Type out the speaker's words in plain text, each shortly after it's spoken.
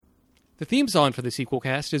The theme song for the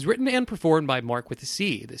Sequelcast is written and performed by Mark with a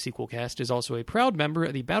C. The Sequelcast is also a proud member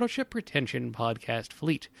of the Battleship Pretension podcast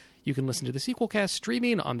fleet. You can listen to the Sequelcast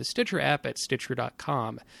streaming on the Stitcher app at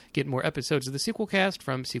Stitcher.com. Get more episodes of the Sequelcast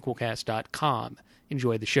from Sequelcast.com.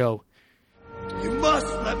 Enjoy the show. You must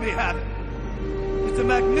let me have it. It's a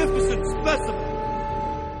magnificent specimen.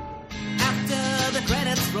 After the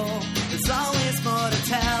credits roll, there's always more to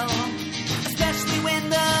tell. Especially when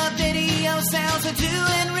the video sales are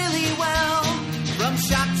doing really well. From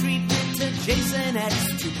Shock Treatment to Jason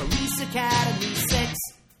X to Police Academy 6.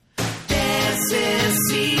 This is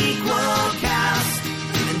Sequelcast,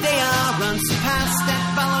 and they are unsurpassed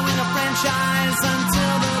at following a franchise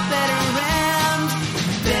until the bitter end.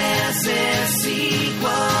 This is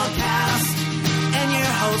Sequelcast, and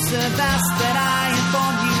your hosts have asked that I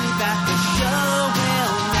inform you that the show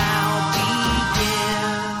will now begin.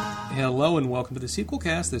 Hello and welcome to the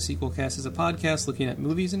Sequelcast. The Sequelcast is a podcast looking at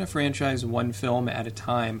movies in a franchise one film at a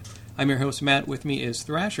time. I'm your host, Matt. With me is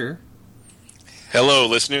Thrasher. Hello,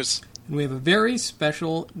 listeners. And we have a very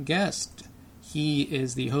special guest. He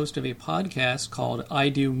is the host of a podcast called I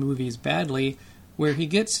Do Movies Badly, where he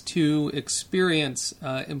gets to experience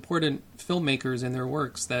important filmmakers and their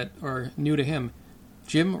works that are new to him.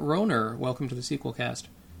 Jim Rohner, welcome to the Sequelcast.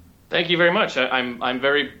 Thank you very much. I'm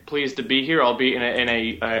very pleased to be here, albeit in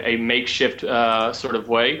a makeshift sort of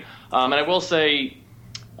way. And I will say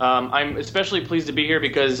I'm especially pleased to be here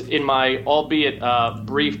because in my albeit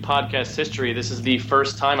brief podcast history, this is the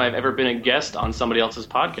first time I've ever been a guest on somebody else's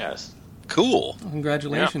podcast. Cool. Well,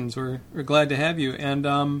 congratulations. Yeah. We're glad to have you. And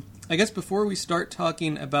I guess before we start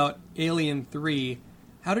talking about Alien 3,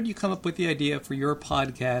 how did you come up with the idea for your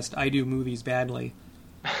podcast, I Do Movies Badly?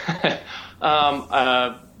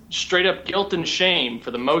 Straight up guilt and shame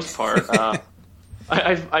for the most part. I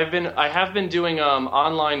have been doing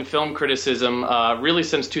online film criticism really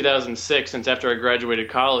since 2006, since after I graduated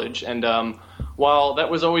college. And while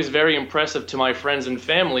that was always very impressive to my friends and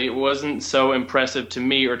family, it wasn't so impressive to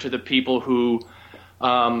me or to the people who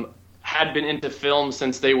had been into film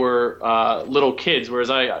since they were little kids. Whereas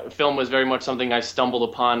film was very much something I stumbled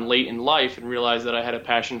upon late in life and realized that I had a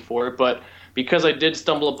passion for it. But because I did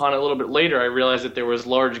stumble upon it a little bit later, I realized that there was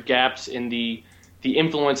large gaps in the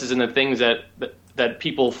influences and the things that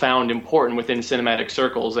people found important within cinematic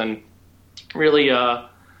circles. And really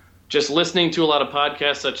just listening to a lot of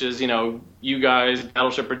podcasts such as, you guys,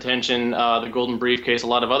 Battleship Pretension, The Golden Briefcase, a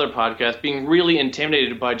lot of other podcasts, being really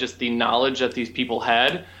intimidated by just the knowledge that these people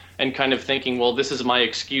had and kind of thinking, well, this is my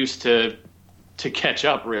excuse to catch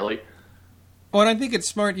up, really. Well, and I think it's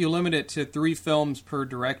smart you limit it to 3 films per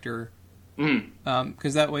director.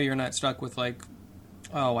 Because that way you're not stuck with 4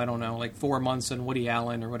 months in Woody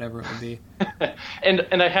Allen or whatever it would be.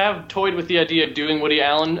 and I have toyed with the idea of doing Woody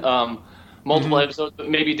Allen multiple episodes, but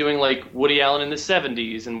maybe doing Woody Allen in the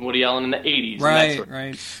 70s and Woody Allen in the 80s.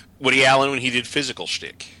 Right. Woody Allen when he did physical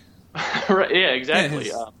shtick. Right, yeah, exactly.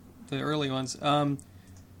 The early ones.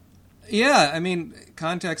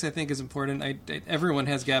 Context I think is important. Everyone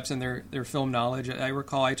has gaps in their film knowledge. I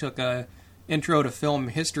recall I took a intro to film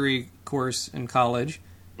history course in college,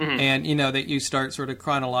 and that you start sort of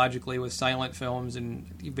chronologically with silent films and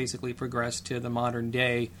you basically progress to the modern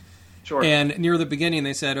day. Sure. And near the beginning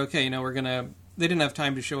they said, okay, they didn't have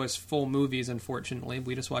time to show us full movies, unfortunately.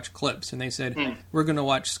 We just watched clips, and they said, we're going to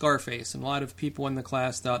watch Scarface. And a lot of people in the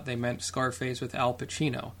class thought they meant Scarface with Al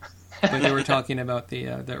Pacino, but they were talking about the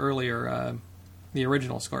earlier, the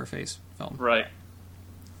original Scarface film. Right.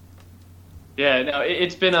 Yeah, no,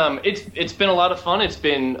 it's been a lot of fun. It's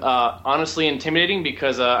been honestly intimidating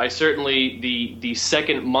because I certainly the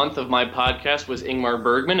second month of my podcast was Ingmar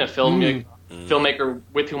Bergman, a filmmaker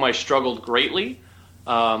with whom I struggled greatly,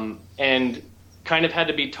 and kind of had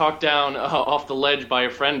to be talked down off the ledge by a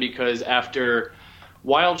friend because after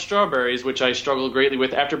Wild Strawberries, which I struggled greatly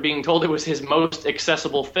with, after being told it was his most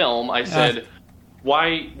accessible film, I said,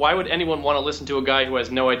 Why would anyone want to listen to a guy who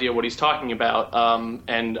has no idea what he's talking about?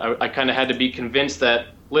 And I kind of had to be convinced that,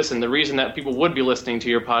 listen, the reason that people would be listening to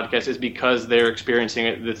your podcast is because they're experiencing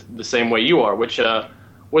it the same way you are, which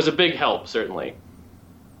was a big help, certainly.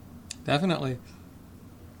 Definitely.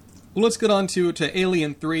 Well, let's get on to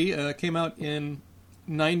Alien 3. Came out in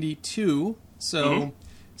 92, so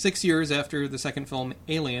 6 years after the second film,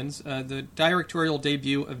 Aliens. The directorial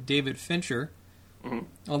debut of David Fincher.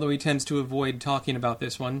 Although he tends to avoid talking about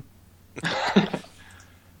this one.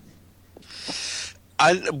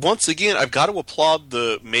 Once again, I've got to applaud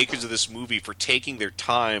the makers of this movie for taking their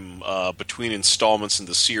time between installments in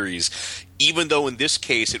the series, even though in this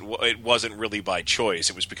case it wasn't really by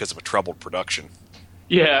choice. It was because of a troubled production.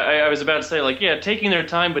 Yeah, I was about to say, taking their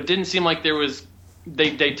time, but didn't seem like there was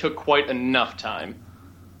they took quite enough time.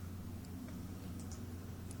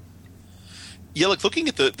 Yeah, like looking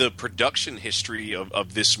at the production history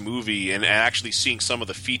of this movie and actually seeing some of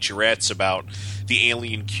the featurettes about the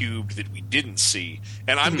alien cube that we didn't see,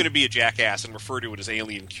 and I'm going to be a jackass and refer to it as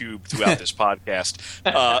alien cube throughout this podcast.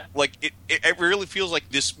 It really feels like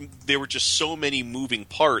there were just so many moving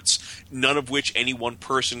parts, none of which any one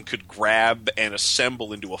person could grab and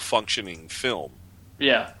assemble into a functioning film.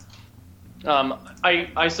 Yeah.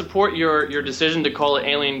 I support your decision to call it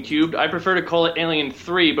Alien Cubed. I prefer to call it Alien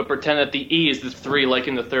 3, but pretend that the E is the 3 like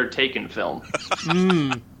in the third Taken film.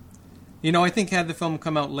 I think had the film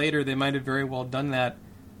come out later, they might have very well done that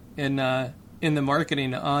in the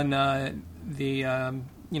marketing on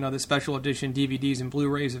the special edition DVDs and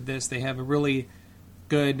Blu-rays of this. They have a really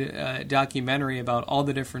good documentary about all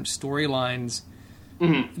the different storylines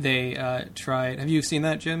they tried. Have you seen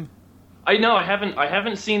that, Jim? I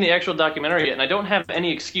haven't seen the actual documentary yet, and I don't have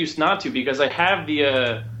any excuse not to because I have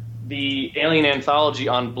the Alien Anthology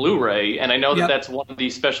on Blu-ray, and I know that that's one of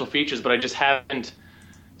the special features, but I just haven't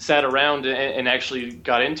sat around and actually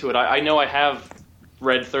got into it. I know I have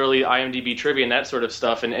read thoroughly IMDb trivia and that sort of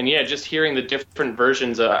stuff, and yeah, just hearing the different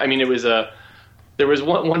versions. There was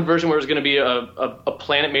one version where it was going to be a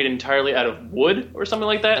planet made entirely out of wood or something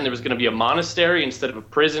like that, and there was going to be a monastery instead of a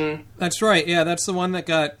prison. That's right. Yeah, that's the one that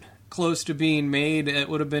got close to being made. It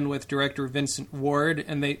would have been with director Vincent Ward,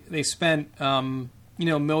 and they spent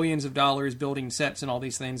millions of dollars building sets and all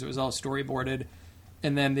these things. It was all storyboarded,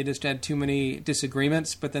 and then they just had too many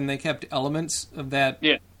disagreements. But then they kept elements of that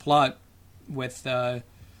plot with,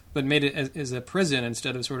 but made it as a prison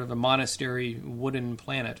instead of sort of a monastery wooden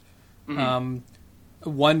planet.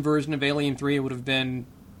 One version of Alien 3 would have been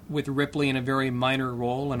with Ripley in a very minor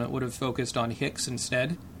role, and it would have focused on Hicks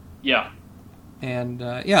instead. Yeah. And,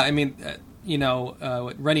 Rennie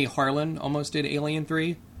Harlan almost did Alien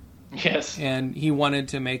 3. Yes. And he wanted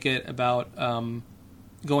to make it about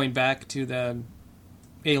going back to the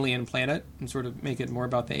alien planet and sort of make it more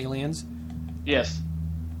about the aliens. Yes.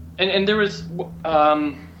 And there was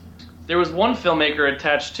one filmmaker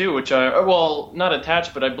attached too, which not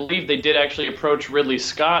attached, but I believe they did actually approach Ridley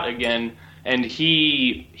Scott again, and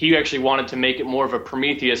he actually wanted to make it more of a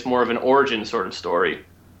Prometheus, more of an origin sort of story.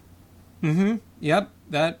 Mm-hmm. Yep.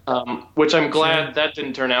 That. Which I'm glad that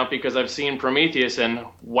didn't turn out because I've seen Prometheus and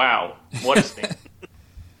wow, what a thing.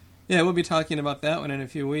 Yeah, we'll be talking about that one in a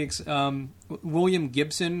few weeks. William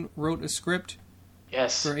Gibson wrote a script.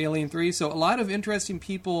 Yes. For Alien 3, so a lot of interesting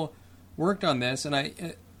people worked on this, and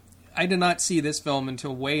I did not see this film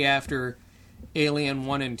until way after Alien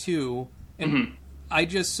 1 and 2, and I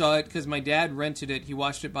just saw it because my dad rented it. He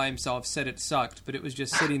watched it by himself, said it sucked, but it was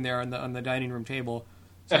just sitting there on the dining room table.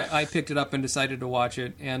 So I picked it up and decided to watch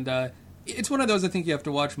it, and it's one of those I think you have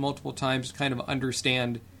to watch multiple times to kind of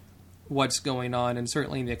understand what's going on, and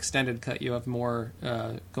certainly in the extended cut you have more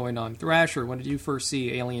going on. Thrasher, when did you first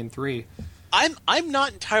see Alien 3? I'm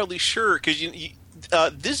not entirely sure because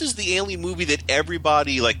this is the Alien movie that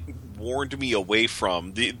everybody warned me away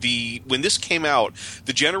from. When this came out,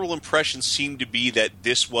 the general impression seemed to be that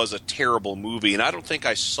this was a terrible movie, and I don't think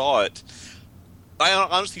I saw it. I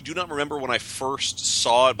honestly do not remember when I first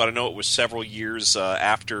saw it, but I know it was several years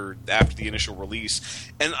after the initial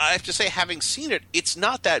release. And I have to say, having seen it, it's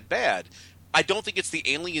not that bad. I don't think it's the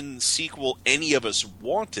Alien sequel any of us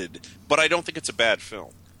wanted, but I don't think it's a bad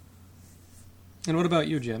film. And what about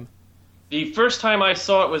you, Jim? The first time I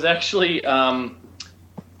saw it was actually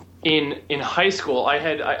in high school.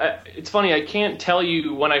 It's funny, I can't tell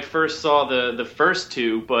you when I first saw the first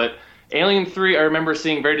two, but Alien 3 I remember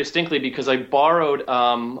seeing very distinctly because I borrowed,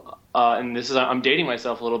 and this is, I'm dating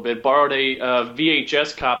myself a little bit, borrowed a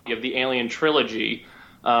VHS copy of the Alien trilogy,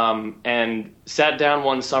 and sat down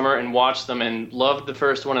one summer and watched them and loved the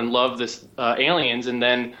first one and loved this Aliens, and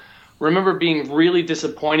then remember being really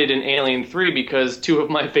disappointed in Alien 3 because two of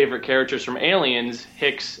my favorite characters from Aliens,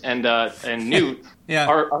 Hicks and Newt,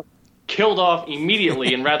 are killed off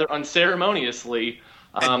immediately and rather unceremoniously.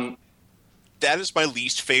 That is my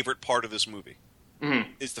least favorite part of this movie,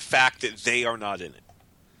 is the fact that they are not in it.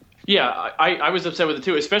 Yeah, I was upset with it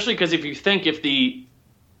too, especially because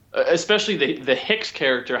especially the Hicks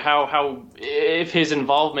character, how if his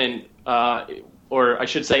involvement, or I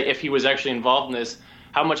should say if he was actually involved in this,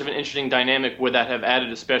 how much of an interesting dynamic would that have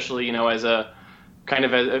added, especially, as a kind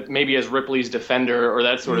of maybe as Ripley's defender or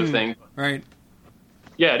that sort of thing. Right.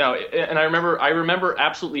 Yeah, no, and I remember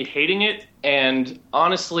absolutely hating it, and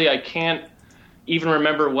honestly, I can't even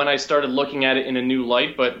remember when I started looking at it in a new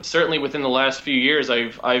light, but certainly within the last few years,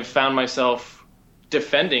 I've found myself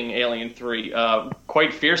defending Alien 3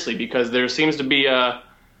 quite fiercely because there seems to be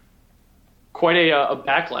quite a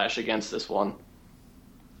backlash against this one.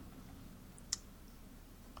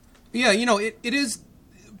 Yeah, it is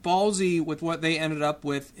ballsy with what they ended up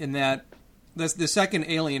with in that the second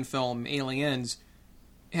Alien film, Aliens,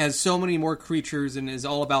 has so many more creatures and is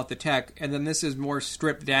all about the tech, and then this is more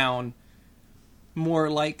stripped down, more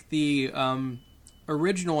like the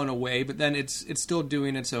original in a way, but then it's still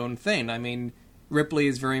doing its own thing. I mean, Ripley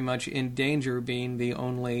is very much in danger being the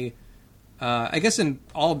only, I guess in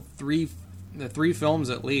all the three films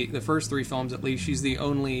at least, the first three films at least, she's the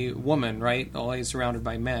only woman, right? Always surrounded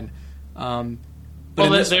by men. But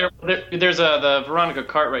there's the Veronica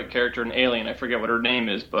Cartwright character in Alien. I forget what her name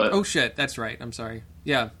is, but oh shit, that's right. I'm sorry.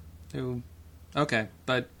 Yeah. Okay,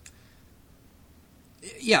 but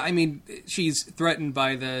yeah, I mean, she's threatened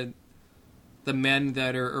by the men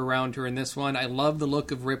that are around her in this one. I love the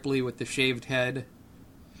look of Ripley with the shaved head.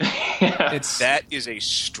 That is a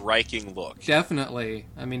striking look. Definitely.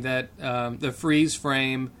 I mean, that the freeze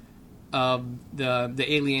frame of the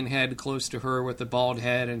alien head close to her with the bald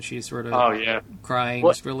head, and she's sort of crying.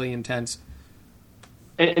 It's really intense.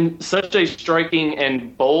 And such a striking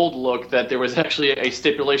and bold look that there was actually a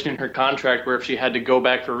stipulation in her contract where if she had to go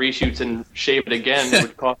back for reshoots and shave it again, it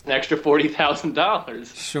would cost an extra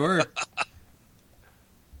 $40,000. Sure.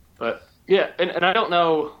 But yeah, and I don't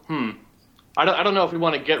know. I don't know if we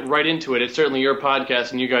want to get right into it. It's certainly your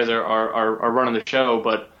podcast, and you guys are running the show.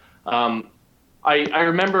 But I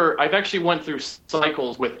remember I've actually went through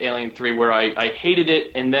cycles with Alien 3 where I hated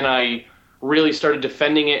it, and then I really started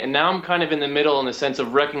defending it, and now I'm kind of in the middle in the sense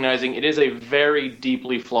of recognizing it is a very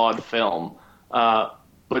deeply flawed film,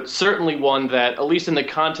 but certainly one that, at least in the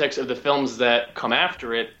context of the films that come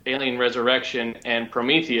after it, Alien Resurrection and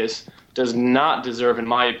Prometheus, does not deserve, in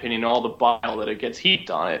my opinion, all the bile that it gets heaped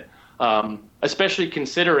on it, especially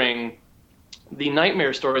considering the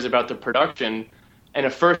nightmare stories about the production and a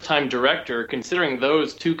first-time director, considering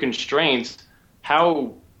those two constraints,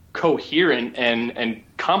 how coherent and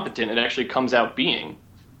competent it actually comes out being.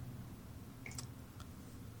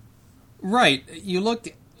 Right. You look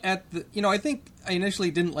at the... I think I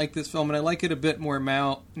initially didn't like this film, and I like it a bit more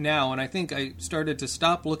now, and I think I started to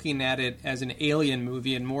stop looking at it as an alien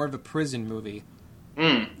movie and more of a prison movie.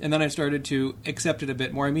 And then I started to accept it a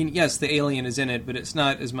bit more. I mean, yes, the alien is in it, but it's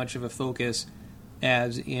not as much of a focus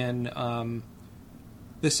as in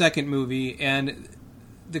the second movie, and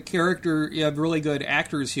the character, you have really good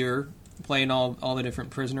actors here playing all the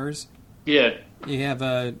different prisoners. Yeah. You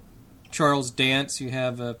have Charles Dance, you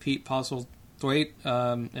have Pete Postlethwaite,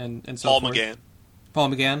 and so Paul forth. McGann. Paul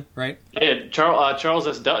McGann, right? Yeah, Charles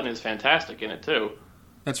S. Dutton is fantastic in it, too.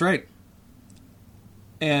 That's right.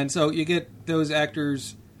 And so you get those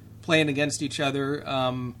actors playing against each other.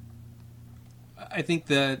 I think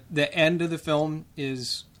the end of the film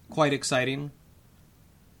is quite exciting.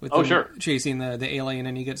 With them chasing the alien,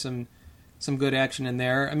 and you get some good action in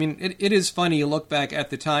there. I mean, it is funny. You look back at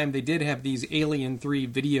the time, they did have these Alien 3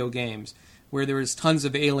 video games where there was tons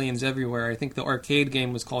of aliens everywhere. I think the arcade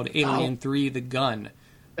game was called Alien 3 The Gun.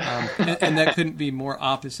 And that couldn't be more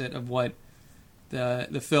opposite of what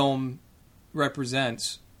the film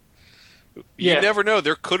represents. You never know.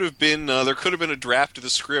 There could have been a draft of the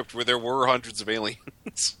script where there were hundreds of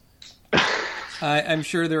aliens. I'm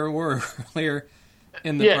sure there were earlier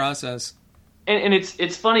in the process. And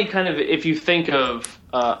it's funny, kind of, if you think of,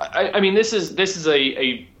 I mean, this is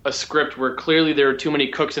a script where clearly there are too many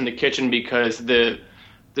cooks in the kitchen because the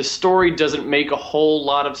story doesn't make a whole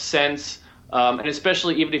lot of sense, and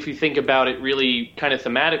especially even if you think about it really kind of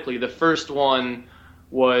thematically, the first one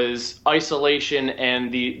was isolation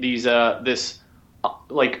and this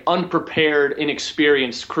like unprepared,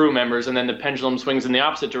 inexperienced crew members, and then the pendulum swings in the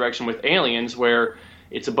opposite direction with Aliens, where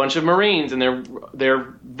it's a bunch of Marines, and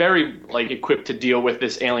they're very like equipped to deal with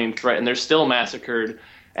this alien threat, and they're still massacred.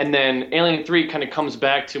 And then Alien 3 kind of comes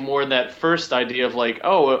back to more that first idea of like,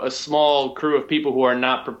 a small crew of people who are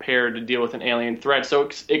not prepared to deal with an alien threat. So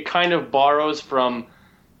it kind of borrows from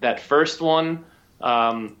that first one,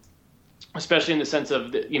 especially in the sense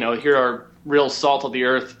of, here are real salt of the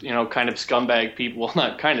earth, kind of scumbag people. Well,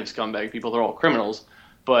 not kind of scumbag people; they're all criminals.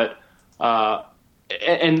 But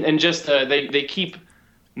and just they keep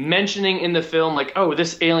mentioning in the film, like,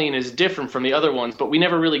 this alien is different from the other ones, but we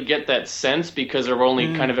never really get that sense because they're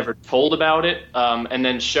only kind of ever told about it, and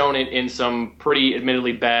then shown it in some pretty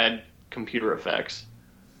admittedly bad computer effects.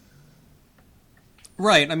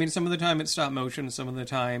 Right. I mean, some of the time it's stop motion, some of the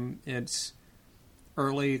time it's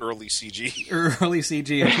early CG. Early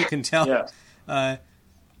CG, as you can tell. Yeah.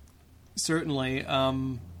 Certainly.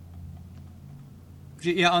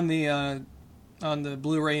 On the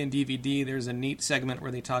Blu-ray and DVD, there's a neat segment where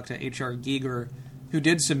they talk to H.R. Giger who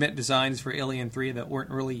did submit designs for Alien 3 that weren't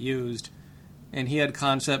really used. And he had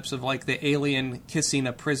concepts of, like, the alien kissing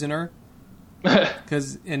a prisoner.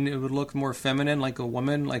 And it would look more feminine, like a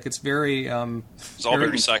woman. Like, it's very... it's all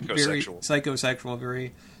very psychosexual. Very psychosexual,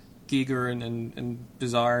 very Giger and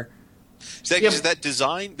bizarre. Is that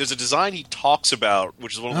design? There's a design he talks about,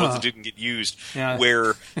 which is one of the ones that didn't get used,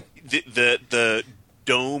 where the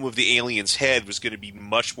dome of the alien's head was going to be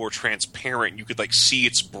much more transparent. You could like see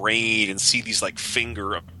its brain and see these like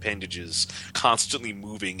finger appendages constantly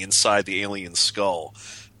moving inside the alien's skull.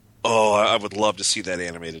 Oh, I would love to see that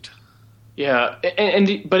animated. Yeah,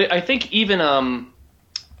 but I think even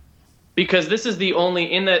because this is the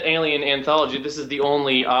only, in that Alien anthology, this is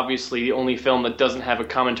obviously the only film that doesn't have a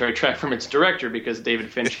commentary track from its director, because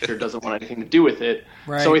David Fincher doesn't want anything to do with it.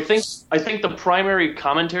 Right. So I think the primary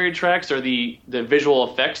commentary tracks are the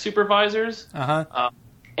visual effects supervisors.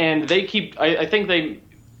 And they keep, I think they,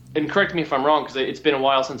 and correct me if I'm wrong, because it's been a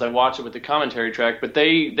while since I watched it with the commentary track, but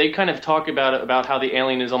they kind of talk about how the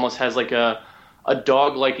alien almost has like a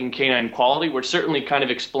dog-like and canine quality, which certainly kind of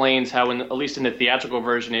explains how, at least in the theatrical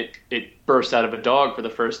version, it bursts out of a dog for the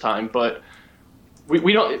first time. But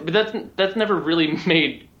we don't. But that's never really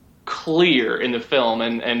made clear in the film,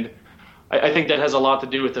 and I think that has a lot to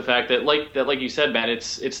do with the fact that, like you said, Matt,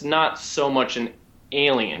 it's not so much an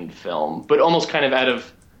alien film, but almost kind of out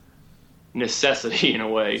of necessity in a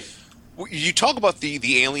way. You talk about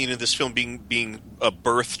the alien in this film being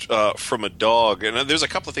birthed from a dog, and there's a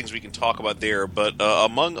couple of things we can talk about there. But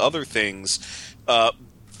among other things,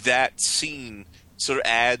 that scene sort of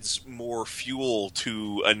adds more fuel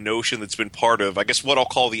to a notion that's been part of, I guess, what I'll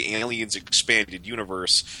call the Aliens expanded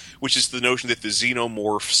universe, which is the notion that the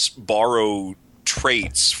xenomorphs borrow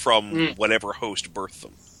traits from whatever host birthed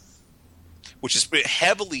them, which is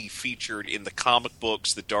heavily featured in the comic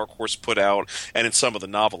books that Dark Horse put out and in some of the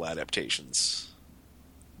novel adaptations.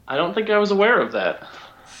 I don't think I was aware of that.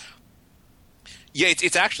 Yeah,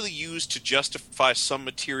 it's actually used to justify some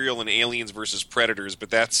material in Aliens versus Predators, but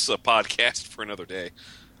that's a podcast for another day.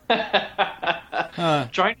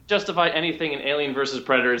 Trying to justify anything in Alien versus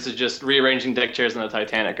Predators is just rearranging deck chairs in the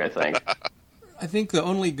Titanic, I think. I think the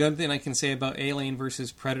only good thing I can say about Alien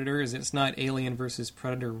vs. Predator is it's not Alien vs.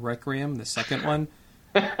 Predator Requiem, the second one.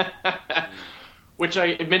 Which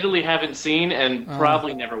I admittedly haven't seen and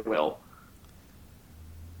probably never will.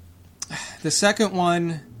 The second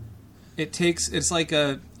one, it's like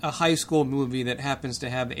a high school movie that happens to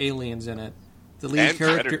have aliens in it. The lead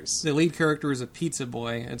character is a pizza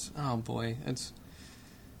boy.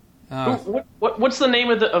 What's the name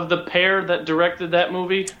of the pair that directed that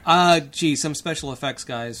movie? Some special effects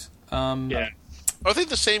guys. Yeah. Are they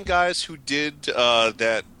the same guys who did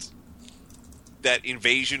that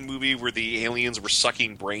invasion movie where the aliens were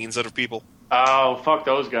sucking brains out of people? Oh, fuck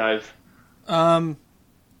those guys.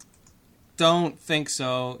 Don't think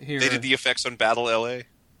so. Here, they did the effects on Battle L.A.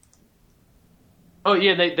 Oh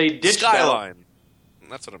yeah, they ditched Skyline.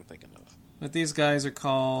 That's what I'm thinking of. But these guys are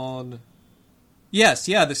called. Yes,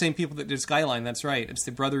 yeah, the same people that did Skyline. That's right. It's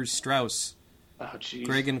the brothers Strauss. Oh, jeez.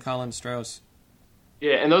 Greg and Colin Strauss.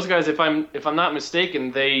 Yeah, and those guys, if I'm not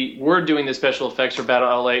mistaken, they were doing the special effects for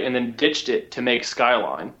Battle LA and then ditched it to make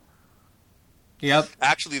Skyline. Yep.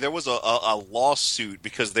 Actually, there was a lawsuit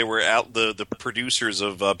because they were out. The producers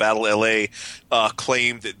of Battle LA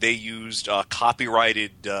claimed that they used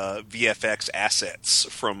copyrighted VFX assets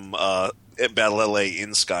from Battle LA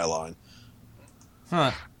in Skyline.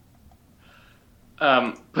 Huh.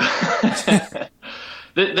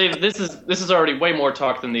 This is already way more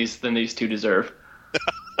talk than these two deserve.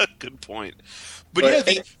 Good point. But yeah,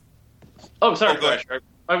 sorry, Crash.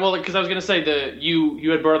 Well, because I was going to say you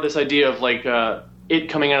had brought up this idea of like it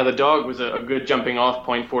coming out of the dog was a good jumping off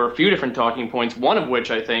point for a few different talking points. One of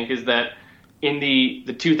which I think is that in the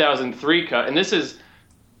 2003 cut, and this is.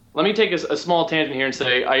 Let me take a small tangent here and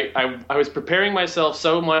say I was preparing myself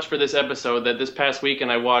so much for this episode that this past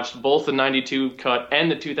weekend I watched both the 92 cut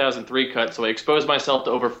and the 2003 cut, so I exposed myself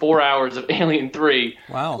to over 4 hours of Alien 3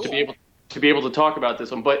 to be able to talk about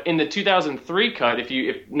this one. But in the 2003 cut,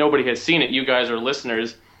 if nobody has seen it, you guys are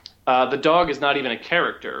listeners, the dog is not even a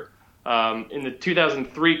character. In the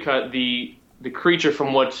 2003 cut, the creature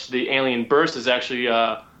from which the alien burst is actually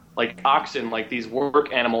like oxen, like these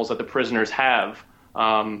work animals that the prisoners have.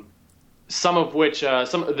 Some of which,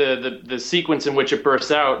 the sequence in which it bursts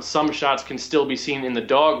out, some shots can still be seen in the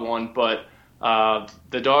dog one, but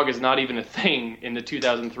the dog is not even a thing in the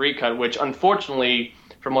 2003 cut, which unfortunately,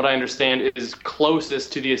 from what I understand, is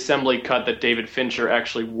closest to the assembly cut that David Fincher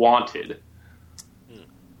actually wanted.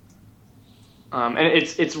 And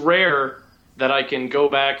it's rare that I can go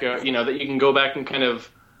back, that you can go back and kind of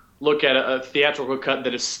look at a theatrical cut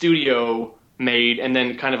that a studio made and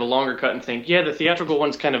then kind of a longer cut and think, yeah, the theatrical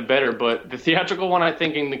one's kind of better, but the theatrical one, I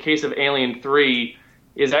think, in the case of Alien 3,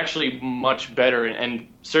 is actually much better and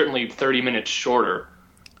certainly 30 minutes shorter.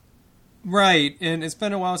 Right, and it's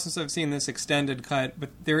been a while since I've seen this extended cut,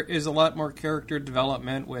 but there is a lot more character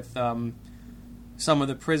development with some of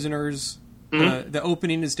the prisoners. Mm-hmm. The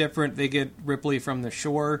opening is different. They get Ripley from the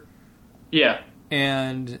shore. Yeah.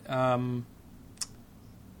 And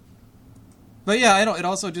but yeah, it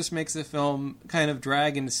also just makes the film kind of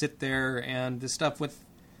drag and sit there, and the stuff with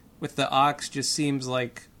the ox just seems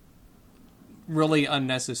like really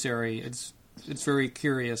unnecessary. It's very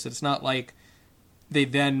curious. It's not like they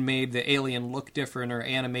then made the alien look different or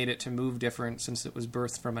animate it to move different since it was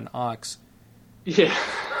birthed from an ox. Yeah.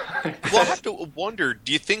 Well, I have to wonder,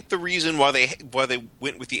 do you think the reason why they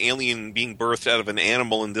went with the alien being birthed out of an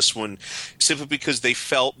animal in this one simply because they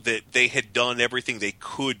felt that they had done everything they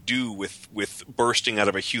could do with bursting out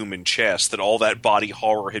of a human chest, that all that body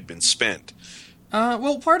horror had been spent?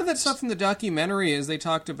 Well, part of that stuff in the documentary is they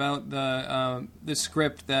talked about the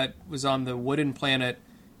script that was on the Wooden Planet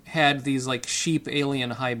had these like sheep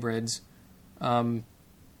alien hybrids, and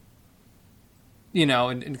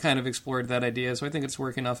kind of explored that idea. So I think it's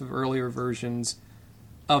working off of earlier versions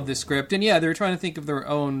of the script. And yeah, they're trying to think of their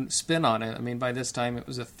own spin on it. I mean, by this time it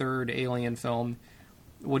was a third Alien film.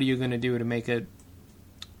 What are you going to do to make it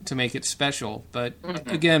special? But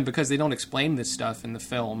again, because they don't explain this stuff in the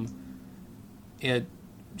film, it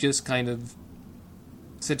just kind of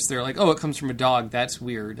sits there like, oh, it comes from a dog. That's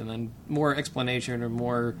weird. And then more explanation or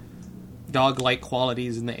more dog-like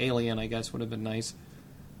qualities in the alien, I guess, would have been nice.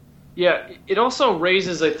 Yeah, it also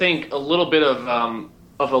raises, I think, a little bit of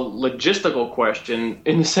a logistical question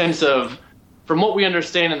in the sense of, from what we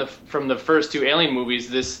understand from the first two Alien movies,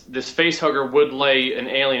 this facehugger would lay an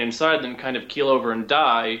alien inside them, kind of keel over and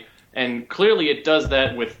die, and clearly it does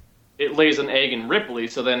that it lays an egg in Ripley.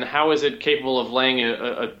 So then, how is it capable of laying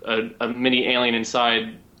a mini alien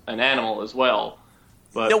inside an animal as well?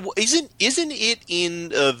 But no, isn't it in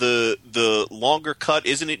the longer cut?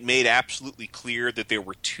 Isn't it made absolutely clear that there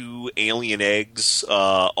were two alien eggs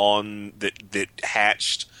that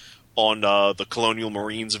hatched on the Colonial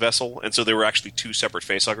Marines vessel, and so there were actually two separate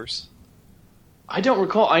facehuggers? I don't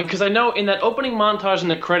recall, because I know in that opening montage in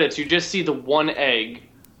the credits, you just see the one egg,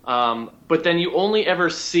 but then you only ever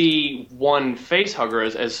see one facehugger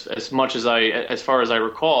as much as far as I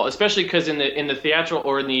recall. Especially because in the theatrical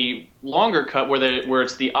or in the longer cut where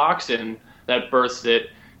it's the oxen that births it,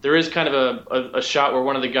 there is kind of a shot where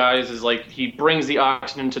one of the guys is like, he brings the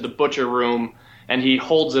oxen into the butcher room and he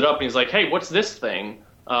holds it up and he's like, "Hey, what's this thing?"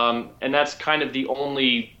 And that's kind of the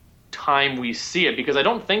only time we see it, because I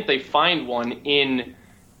don't think they find one in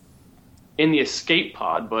the escape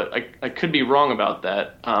pod, but I could be wrong about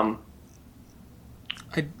that.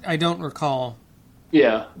 I don't recall.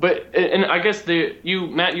 Yeah, and I guess Matt,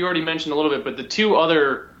 you already mentioned a little bit, but the two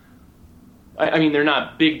other, I mean, they're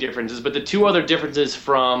not big differences, but the two other differences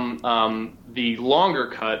from the longer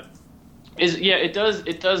cut is, yeah, it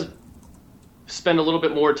does spend a little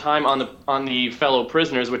bit more time on the fellow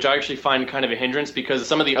prisoners, which I actually find kind of a hindrance, because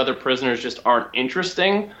some of the other prisoners just aren't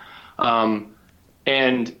interesting,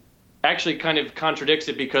 and actually kind of contradicts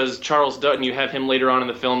it, because Charles Dutton, you have him later on in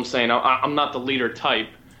the film saying, "I'm not the leader type,"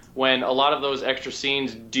 when a lot of those extra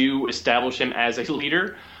scenes do establish him as a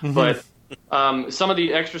leader. Mm-hmm. But some of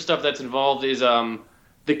the extra stuff that's involved is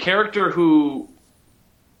the character who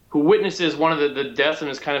witnesses one of the deaths and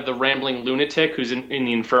is kind of the rambling lunatic who's in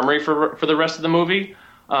the infirmary for the rest of the movie.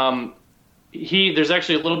 There's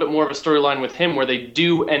actually a little bit more of a storyline with him where they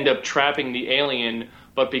do end up trapping the alien,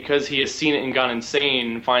 but because he has seen it and gone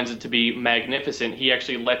insane and finds it to be magnificent, he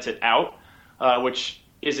actually lets it out, which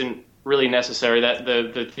isn't really necessary. That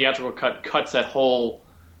the theatrical cut cuts that whole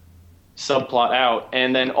subplot out.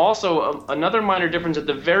 And then also another minor difference at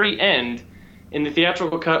the very end, in the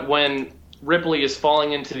theatrical cut, when Ripley is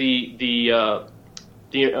falling into the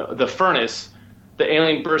furnace, the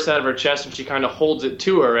alien bursts out of her chest and she kind of holds it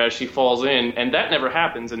to her as she falls in, and that never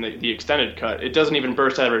happens in the extended cut. It doesn't even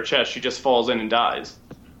burst out of her chest. She just falls in and dies.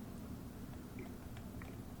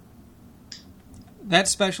 That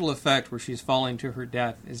special effect where she's falling to her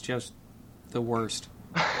death is just the worst.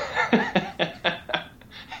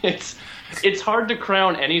 It's hard to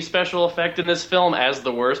crown any special effect in this film as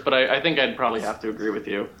the worst, but I think I'd probably have to agree with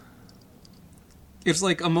you. It's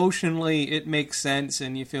like emotionally it makes sense,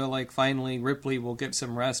 and you feel like finally Ripley will get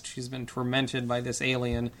some rest. She's been tormented by this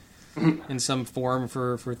alien in some form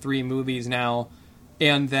for 3 movies now,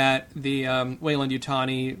 and that the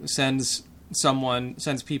Weyland-Yutani sends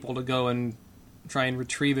people to go and try and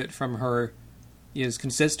retrieve it from her, is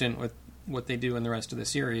consistent with what they do in the rest of the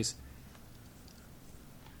series.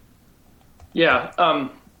 Yeah,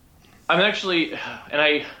 I'm actually, and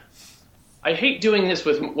I hate doing this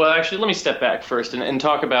with. Well, actually, let me step back first and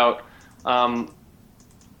talk about.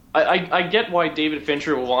 I get why David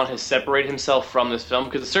Fincher will want to separate himself from this film,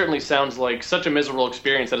 because it certainly sounds like such a miserable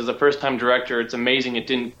experience that as a first-time director, it's amazing it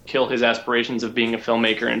didn't kill his aspirations of being a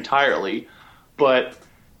filmmaker entirely. But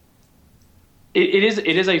it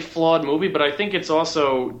is a flawed movie, but I think it's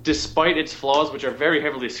also, despite its flaws, which are very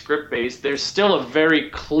heavily script-based, there's still a very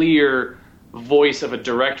clear voice of a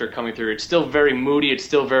director coming through. It's still very moody, it's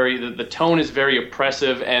still the tone is very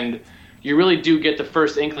oppressive, and you really do get the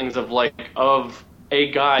first inklings of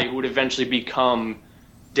a guy who would eventually become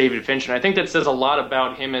David Fincher. And I think that says a lot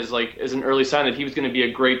about him as an early sign that he was going to be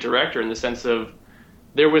a great director, in the sense of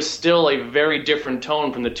there was still a very different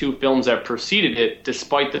tone from the two films that preceded it,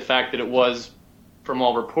 despite the fact that it was, from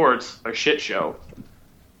all reports, a shit show.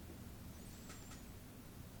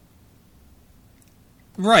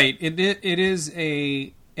 Right. It is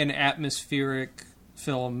an atmospheric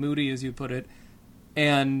film, moody as you put it,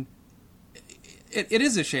 and it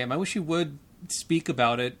is a shame. I wish he would speak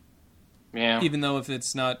about it, even though if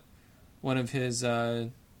it's not one of his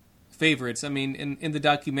favorites. I mean, in the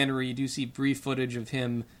documentary, you do see brief footage of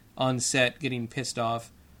him on set getting pissed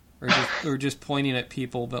off, or just pointing at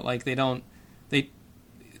people, but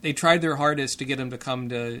they tried their hardest to get him to come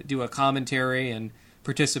to do a commentary and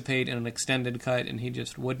participate in an extended cut, and he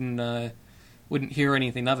just wouldn't hear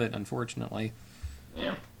anything of it, unfortunately.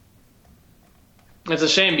 Yeah, it's a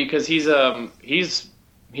shame, because he's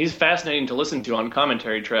fascinating to listen to on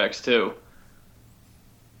commentary tracks too.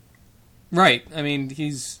 Right. I mean,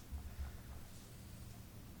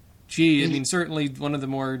 certainly one of the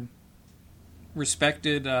more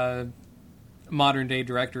respected modern day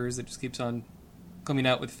directors that just keeps on coming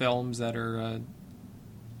out with films that are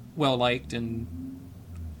well liked and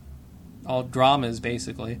all dramas,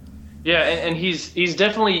 basically. Yeah, and he's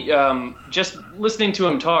definitely, just listening to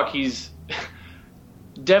him talk, he's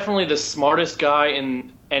definitely the smartest guy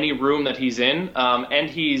in any room that he's in, and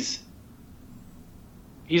he's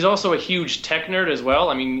also a huge tech nerd as well.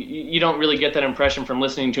 I mean, you don't really get that impression from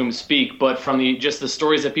listening to him speak, but from the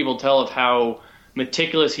stories that people tell of how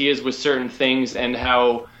meticulous he is with certain things, and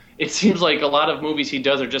how it seems like a lot of movies he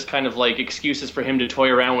does are just kind of like excuses for him to toy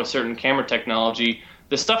around with certain camera technology.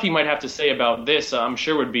 The stuff he might have to say about this, I'm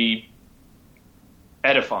sure, would be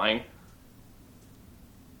edifying.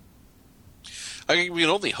 We can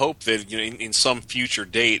only hope that in some future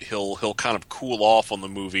date he'll kind of cool off on the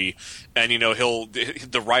movie, and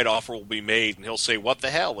the right offer will be made, and he'll say what the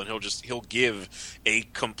hell, and he'll give a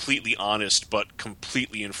completely honest but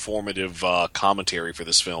completely informative commentary for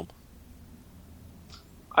this film.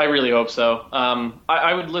 I really hope so.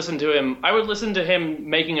 I would listen to him. I would listen to him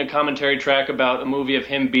making a commentary track about a movie of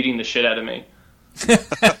him beating the shit out of me.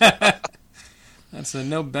 That's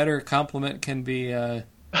no better compliment can be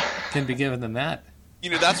given than that.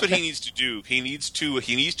 That's what he needs to do. He needs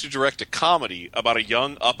to direct a comedy about a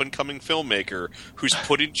young up and coming filmmaker who's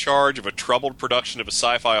put in charge of a troubled production of a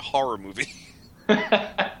sci-fi horror movie.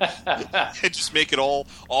 And just make it all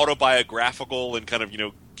autobiographical and kind of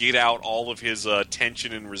get out all of his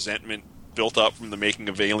tension and resentment built up from the making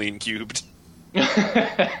of Alien Cubed.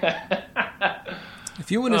 If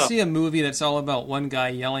you want to see a movie that's all about one guy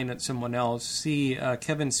yelling at someone else, see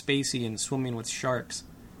Kevin Spacey in Swimming with Sharks.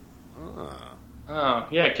 Oh,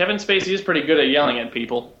 yeah, Kevin Spacey is pretty good at yelling at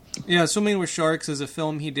people. Yeah, Swimming with Sharks is a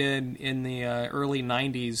film he did in the early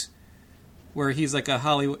 90s, where he's like a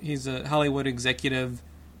Hollywood executive,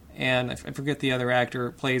 and I forget the other actor,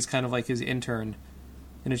 plays kind of like his intern.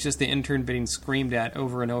 And it's just the intern being screamed at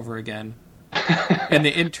over and over again. And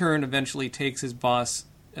the intern eventually takes his boss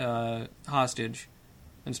hostage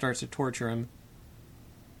and starts to torture him.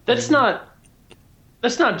 That's not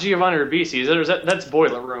Giovanni Ribisi, is it? That's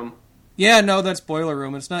Boiler Room. Yeah, no, that's Boiler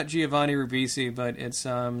Room. It's not Giovanni Ribisi, but it's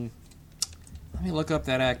let me look up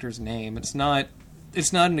that actor's name. It's not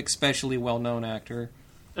an especially well-known actor.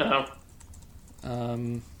 Oh.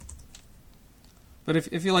 But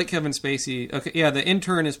if you like Kevin Spacey, okay, yeah, the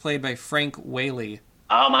intern is played by Frank Whaley.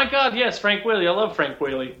 Oh my God, yes, Frank Whaley. I love Frank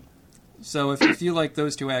Whaley. So if you like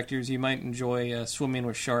those two actors, you might enjoy Swimming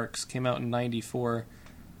with Sharks. Came out in '94.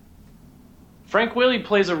 Frank Whaley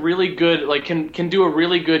plays a really good, can do a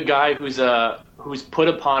really good guy who's put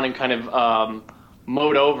upon and kind of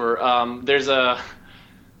mowed over.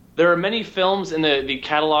 There are many films in the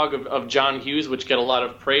catalog of John Hughes which get a lot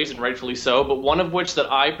of praise, and rightfully so, but one of which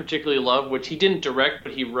that I particularly love, which he didn't direct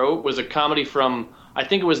but he wrote, was a comedy from, I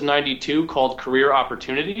think it was '92, called Career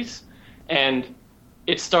Opportunities, and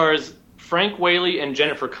it stars Frank Whaley and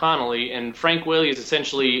Jennifer Connelly, and Frank Whaley is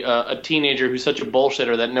essentially a teenager who's such a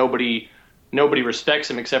bullshitter that nobody respects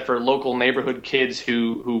him except for local neighborhood kids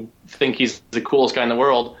who think he's the coolest guy in the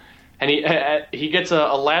world. And he gets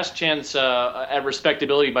a last chance at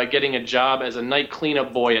respectability by getting a job as a night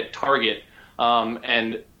cleanup boy at Target.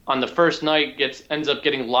 And on the first night ends up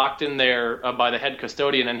getting locked in there by the head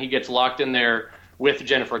custodian, and he gets locked in there with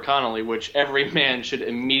Jennifer Connelly, which every man should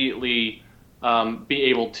immediately be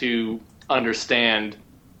able to understand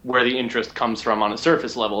where the interest comes from on a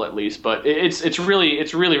surface level, at least. But it's really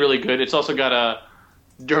good. It's also got a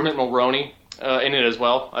Dermot Mulroney in it as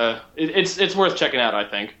well. It's worth checking out, I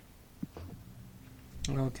think.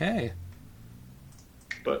 Okay.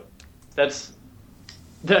 But that's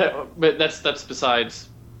besides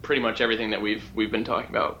pretty much everything that we've been talking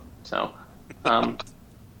about. So,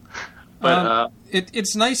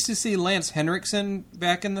 it's nice to see Lance Henriksen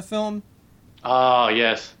back in the film. Oh,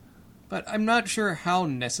 yes. But I'm not sure how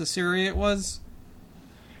necessary it was.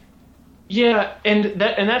 Yeah, and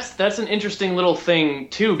that's an interesting little thing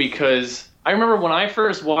too, because I remember when I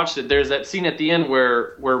first watched it, there's that scene at the end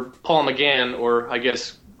where Paul McGann, or I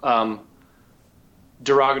guess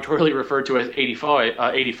derogatorily referred to as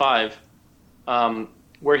 85,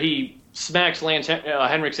 where he smacks Lance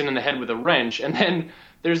Henriksen in the head with a wrench, and then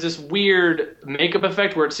there's this weird makeup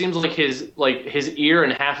effect where it seems like his ear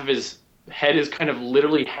and half of his head is kind of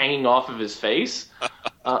literally hanging off of his face.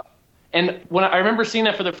 And when I remember seeing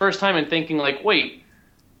that for the first time and thinking, like, wait,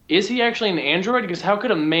 is he actually an android? Because how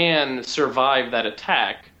could a man survive that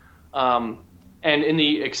attack? And in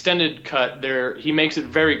the extended cut, he makes it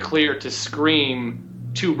very clear to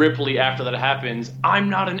scream to Ripley after that happens, "I'm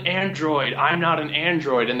not an android, I'm not an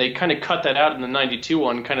android." And they kind of cut that out in the 92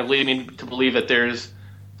 one, kind of leading me to believe that there's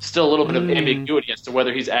still a little bit of ambiguity as to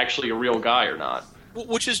whether he's actually a real guy or not.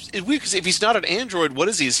 Which is weird, because if he's not an android, what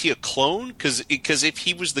is he? Is he a clone? Because if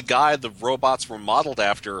he was the guy the robots were modeled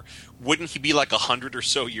after, wouldn't he be like 100 or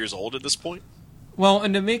so years old at this point? Well,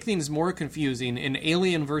 and to make things more confusing, in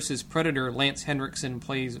Alien vs. Predator, Lance Henriksen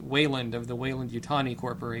plays Wayland of the Weyland-Yutani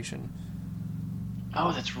Corporation.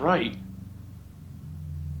 Oh, that's right.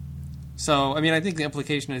 So, I mean, I think the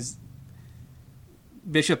implication is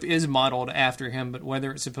Bishop is modeled after him, but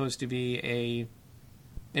whether it's supposed to be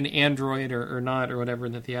an android or not, or whatever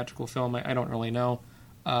in the theatrical film, I don't really know.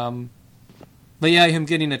 But yeah, him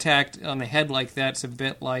getting attacked on the head like that's a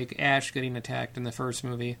bit like Ash getting attacked in the first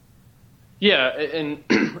movie. Yeah, and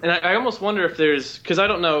I almost wonder if there's, because I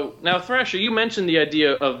don't know. Now, Thrasher, you mentioned the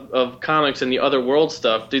idea of comics and the other world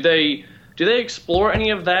stuff. Do they explore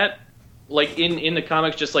any of that, like in the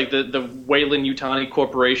comics, just like the Weyland-Yutani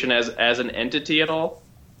Corporation as an entity at all?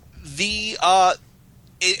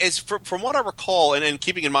 From what I recall, and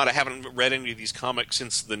keeping in mind I haven't read any of these comics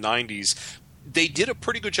since the 90s, they did a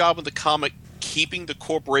pretty good job in the comic keeping the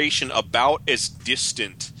corporation about as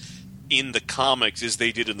distant in the comics as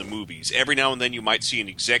they did in the movies. Every now and then you might see an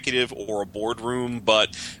executive or a boardroom,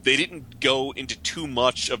 but they didn't go into too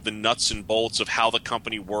much of the nuts and bolts of how the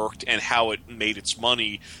company worked and how it made its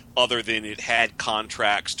money, other than it had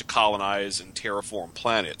contracts to colonize and terraform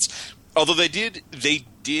planets. Although they did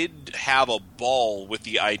have a ball with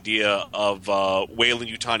the idea of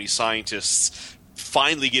Weyland-Yutani scientists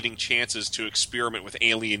finally getting chances to experiment with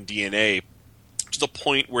alien DNA, to the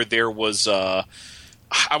point where there was it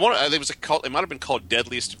might have been called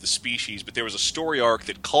Deadliest of the Species, but there was a story arc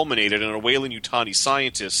that culminated in a Weyland-Yutani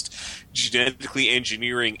scientist genetically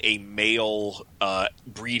engineering a male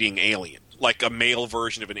breeding alien, like a male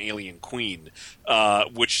version of an alien queen,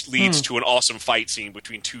 which leads to an awesome fight scene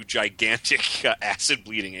between two gigantic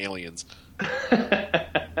acid-bleeding aliens.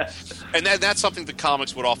 And that's something the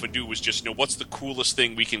comics would often do, was just, what's the coolest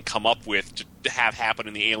thing we can come up with to have happen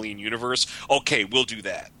in the alien universe? Okay, we'll do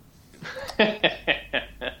that.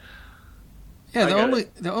 Yeah,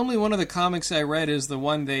 the only one of the comics I read is the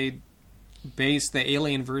one they based the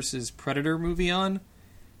Alien vs. Predator movie on.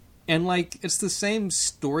 And, it's the same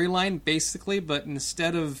storyline, basically, but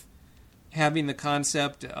instead of having the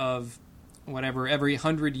concept of, whatever, every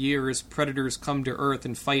 100 years, predators come to Earth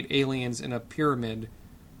and fight aliens in a pyramid,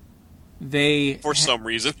 they... For some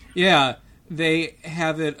reason. Yeah, they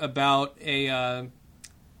have it about a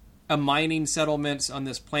mining settlement on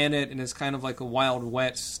this planet, and it's kind of like a Wild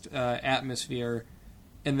West atmosphere.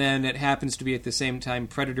 And then it happens to be at the same time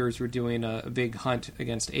predators were doing a big hunt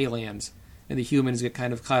against aliens. And the humans get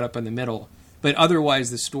kind of caught up in the middle. But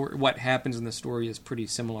otherwise, the story, what happens in the story, is pretty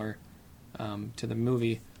similar to the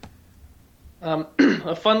movie.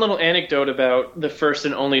 A fun little anecdote about the first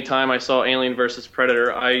and only time I saw Alien vs.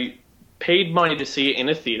 Predator. I paid money to see it in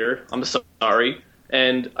a theater. I'm sorry.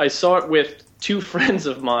 And I saw it with two friends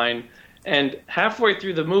of mine. And halfway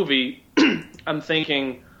through the movie, I'm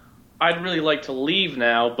thinking, I'd really like to leave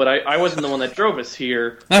now, but I wasn't the one that drove us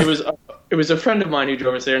here. It was a friend of mine who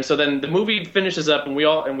drove us there. And so then the movie finishes up, and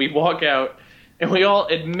we walk out, and we all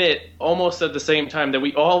admit almost at the same time that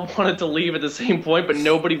we all wanted to leave at the same point, but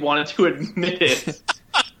nobody wanted to admit it.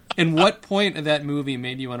 And what point of that movie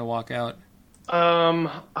made you want to walk out?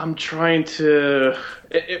 I'm trying to.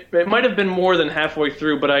 It might have been more than halfway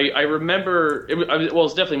through, but I remember.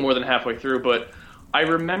 It's definitely more than halfway through, but I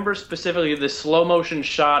remember specifically the slow motion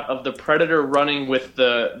shot of the Predator running with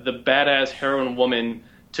the badass heroine woman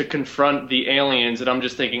to confront the aliens, and I'm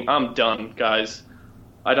just thinking, I'm done, guys.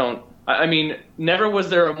 I mean, never was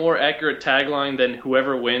there a more accurate tagline than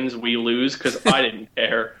 "Whoever wins, we lose," because I didn't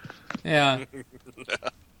care. Yeah.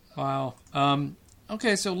 Wow.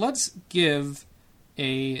 Okay, so let's give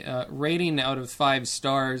a rating out of 5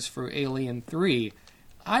 stars for Alien 3.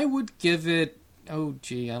 I would give it, I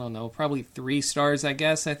don't know, probably 3 stars, I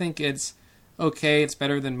guess. I think it's okay. It's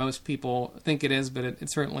better than most people think it is, but it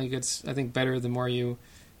certainly gets, I think, better the more you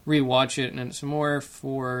rewatch it, and it's more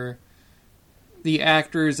for the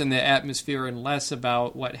actors and the atmosphere and less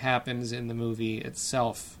about what happens in the movie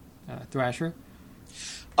itself. Thrasher?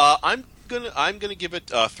 I'm gonna give it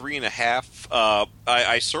 3.5.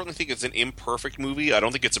 I certainly think it's an imperfect movie. I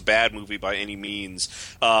don't think it's a bad movie by any means.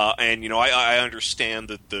 And I understand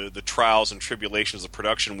that the trials and tribulations the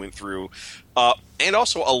production went through, and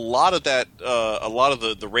also a lot of that, a lot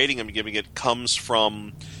of the rating I'm giving it comes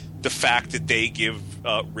from the fact that they give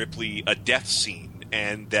Ripley a death scene,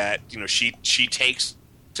 and that she takes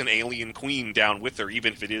an alien queen down with her,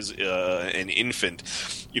 even if it is an infant.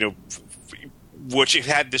 Which,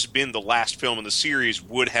 had this been the last film in the series,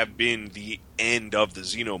 would have been the end of the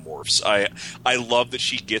Xenomorphs. I love that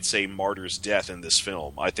she gets a martyr's death in this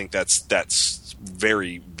film. I think that's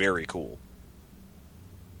very, very cool.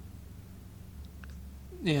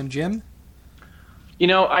 And Jim?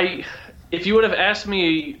 If you would have asked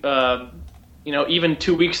me, even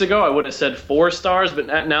 2 weeks ago, I would have said 4 stars. But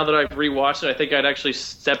now that I've rewatched it, I think I'd actually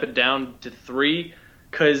step it down to 3,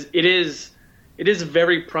 because it is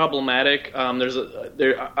very problematic.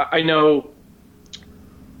 I know,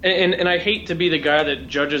 and I hate to be the guy that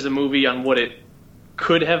judges a movie on what it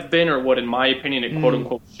could have been or what, in my opinion, it quote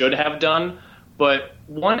unquote should have done. But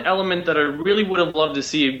one element that I really would have loved to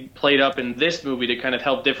see played up in this movie to kind of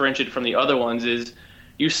help differentiate it from the other ones is,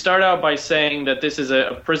 you start out by saying that this is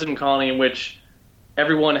a prison colony in which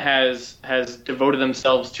everyone has devoted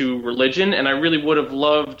themselves to religion, and I really would have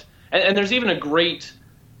loved. And there's even that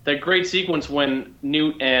great sequence when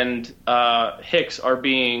Newt and Hicks are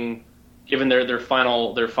being given their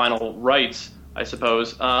final rites, I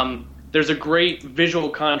suppose. There's a great visual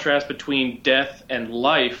contrast between death and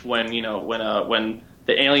life when the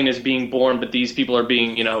alien is being born, but these people are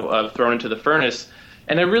being thrown into the furnace.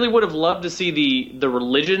 And I really would have loved to see the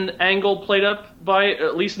religion angle played up by it,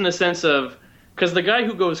 at least in the sense of, because the guy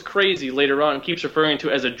who goes crazy later on keeps referring to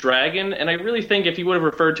it as a dragon, and I really think if he would have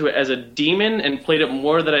referred to it as a demon and played up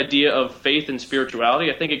more that idea of faith and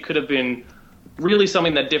spirituality, I think it could have been really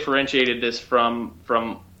something that differentiated this from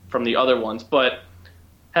the other ones. But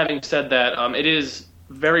having said that, it is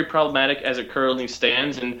very problematic as it currently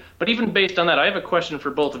stands. But even based on that, I have a question for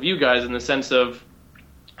both of you guys in the sense of,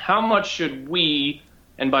 how much should we,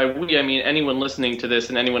 and by we I mean anyone listening to this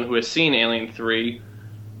and anyone who has seen Alien 3,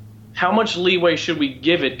 how much leeway should we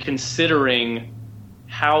give it, considering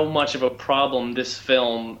how much of a problem this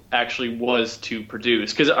film actually was to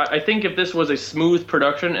produce? Because I think if this was a smooth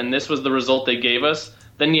production and this was the result they gave us,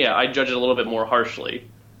 then yeah, I'd judge it a little bit more harshly.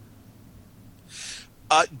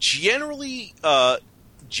 Generally,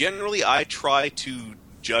 I try to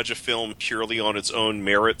judge a film purely on its own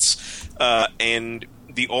merits, and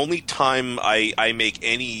the only time I make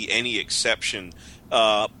any exception,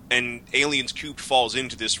 and Aliens Cubed falls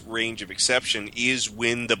into this range of exception, is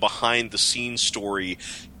when the behind-the-scenes story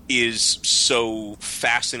is so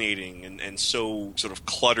fascinating and so sort of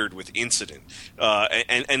cluttered with incident.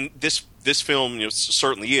 And this film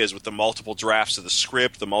certainly is, with the multiple drafts of the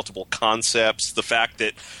script, the multiple concepts, the fact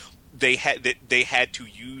that they had to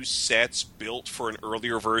use sets built for an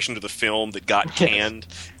earlier version of the film that got canned,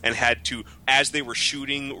 and had to, as they were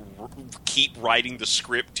shooting, keep writing the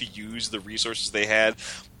script to use the resources they had.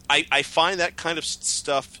 I find that kind of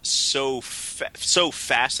stuff so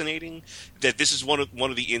fascinating that this is one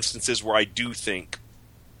of the instances where I do think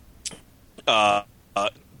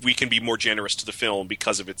we can be more generous to the film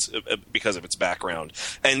because of its background.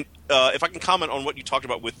 And if I can comment on what you talked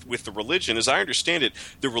about with the religion, as I understand it,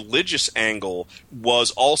 the religious angle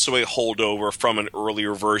was also a holdover from an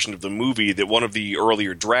earlier version of the movie. That one of the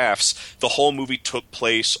earlier drafts, the whole movie took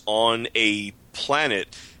place on a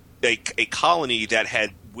planet, a colony that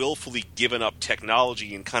had willfully given up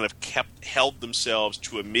technology and kind of held themselves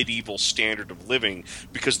to a medieval standard of living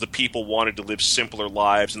because the people wanted to live simpler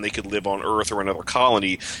lives and they could live on Earth or another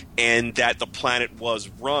colony, and that the planet was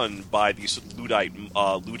run by these Luddite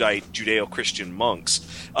Judeo-Christian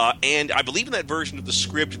monks. And I believe in that version of the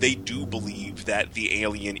script, they do believe that the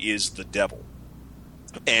alien is the devil.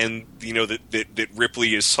 And, that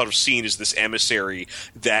Ripley is sort of seen as this emissary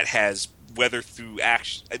that has, whether through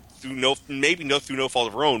no fault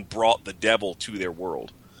of her own, brought the devil to their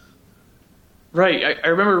world. Right. I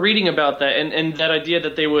remember reading about that, and that idea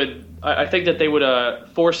that they would, I think that they would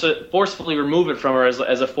forcefully remove it from her as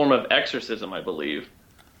a form of exorcism, I believe.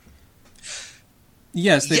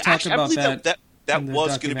 Yes, they talked actually, about that. That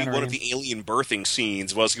was going to be one of the alien birthing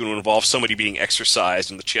scenes, was going to involve somebody being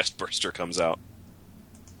exorcised and the chest burster comes out.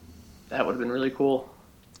 That would have been really cool.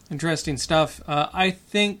 Interesting stuff. I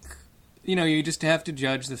think, you just have to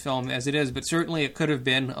judge the film as it is, but certainly it could have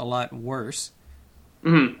been a lot worse.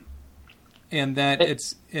 Mm-hmm. And that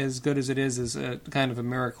it's as good as it is a kind of a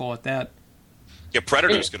miracle at that. Yeah,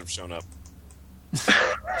 Predators could have shown up.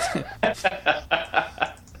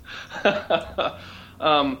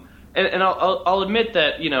 And I'll admit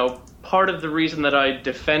that, part of the reason that I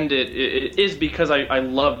defend it is because I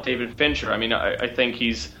love David Fincher. I mean, I think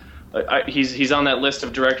he's on that list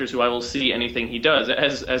of directors who I will see anything he does,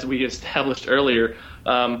 as we established earlier.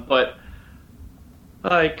 But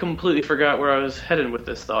I completely forgot where I was headed with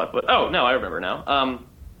this thought. But no, I remember now.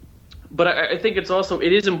 But I think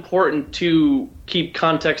it is important to keep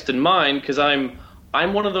context in mind, because I'm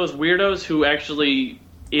one of those weirdos who actually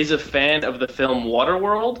is a fan of the film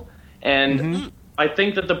Waterworld, and I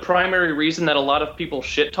think that the primary reason that a lot of people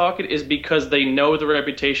shit talk it is because they know the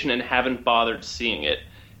reputation and haven't bothered seeing it.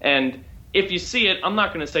 And if you see it, I'm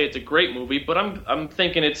not going to say it's a great movie, but I'm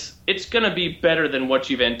thinking it's going to be better than what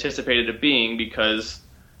you've anticipated it being, because,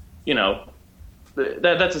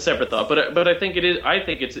 that's a separate thought. But I think it is. I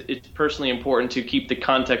think it's personally important to keep the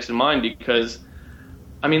context in mind, because,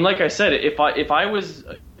 I mean, like I said, if I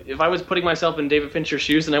was putting myself in David Fincher's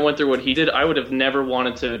shoes and I went through what he did, I would have never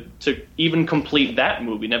wanted to even complete that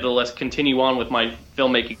movie. Nevertheless, continue on with my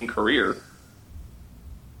filmmaking career.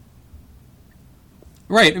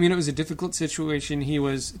 Right. I mean, it was a difficult situation he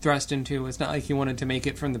was thrust into. It's not like he wanted to make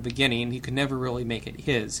it from the beginning. He could never really make it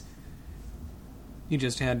his. He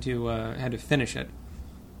just had to finish it.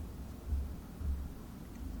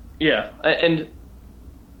 Yeah, and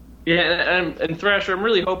Thrasher, I'm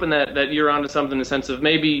really hoping that you're onto something in the sense of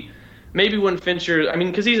maybe when Fincher, I mean,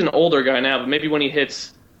 because he's an older guy now, but maybe when he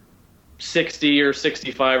hits 60 or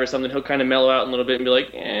 65 or something, he'll kind of mellow out a little bit and be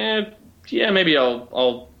like, yeah, maybe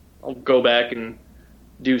I'll go back and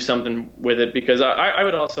do something with it, because I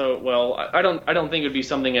would also, I don't think it would be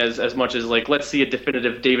something as much as like, let's see a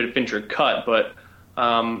definitive David Fincher cut, but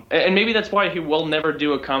and maybe that's why he will never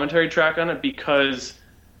do a commentary track on it, because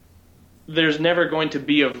there's never going to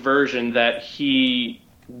be a version that he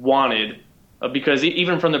wanted, because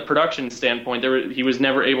even from the production standpoint, he was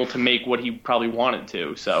never able to make what he probably wanted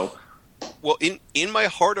to. So, well, in my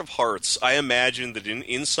heart of hearts, I imagine that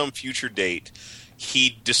in some future date,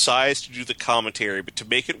 he decides to do the commentary, but to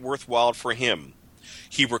make it worthwhile for him,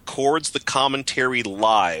 he records the commentary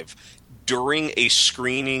live during a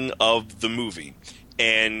screening of the movie,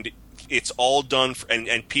 and it's all done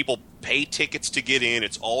and people pay tickets to get in.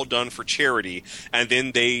 It's all done for charity, and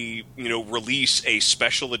then they, release a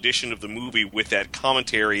special edition of the movie with that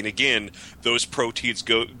commentary. And again, those proceeds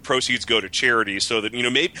go to charity, so that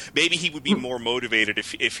maybe he would be more motivated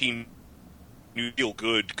if he knew Feel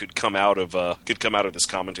Good could come out of this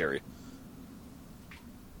commentary.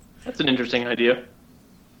 That's an interesting idea.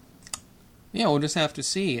 Yeah, we'll just have to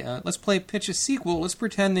see. Let's pitch a sequel. Let's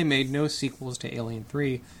pretend they made no sequels to Alien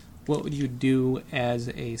 3. What would you do as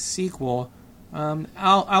a sequel?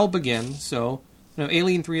 I'll begin. So,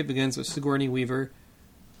 Alien 3, it begins with Sigourney Weaver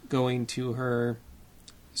going to her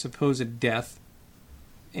supposed death.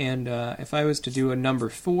 And if I was to do a number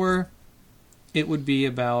 4, it would be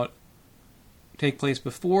take place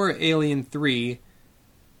before Alien 3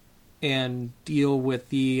 and deal with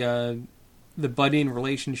the budding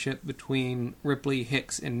relationship between Ripley,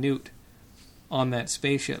 Hicks, and Newt on that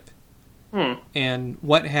spaceship. And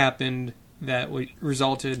what happened that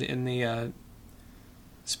resulted in the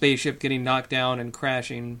spaceship getting knocked down and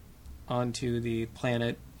crashing onto the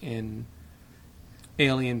planet in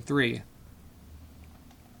Alien 3.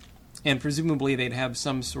 And presumably they'd have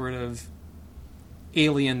some sort of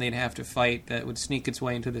alien they'd have to fight that would sneak its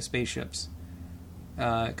way into the spaceships.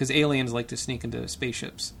 Because aliens like to sneak into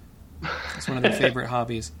spaceships. It's one of their favorite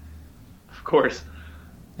hobbies. Of course.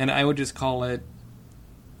 And I would just call it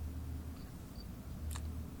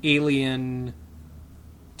Alien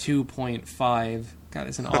 2.5. God,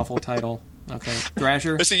 it's an awful title. Okay.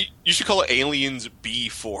 Thrasher? Listen, you should call it Aliens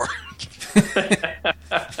B4.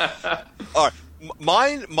 All right.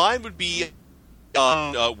 Mine would be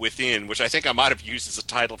Within, which I think I might have used as a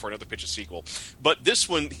title for another pitch of sequel. But this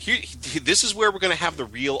one, this is where we're going to have the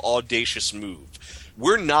real audacious move.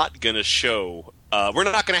 We're not going to show... we're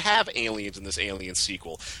not going to have aliens in this Alien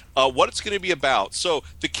sequel. What it's going to be about. So,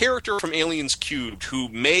 the character from Aliens Cubed, who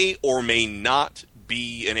may or may not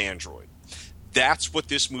be an android. That's what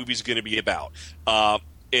this movie's going to be about.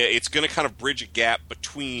 It's going to kind of bridge a gap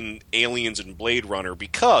between Aliens and Blade Runner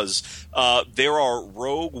because there are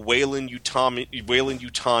rogue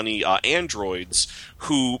Weyland-Yutani androids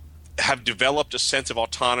who have developed a sense of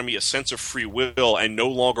autonomy, a sense of free will, and no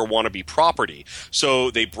longer want to be property. So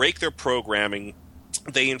they break their programming.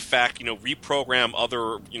 They, in fact, reprogram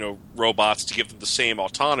other, robots to give them the same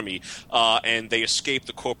autonomy, and they escape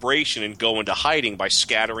the corporation and go into hiding by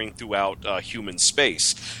scattering throughout human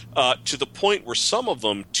space, to the point where some of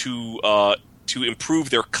them, to improve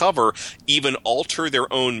their cover, even alter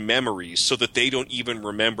their own memories so that they don't even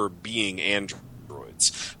remember being androids.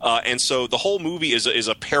 And so the whole movie is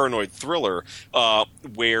a paranoid thriller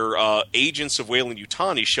where agents of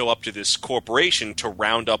Weyland-Yutani show up to this corporation to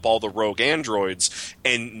round up all the rogue androids,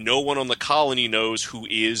 and no one on the colony knows who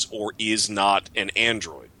is or is not an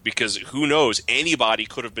android. Because who knows, anybody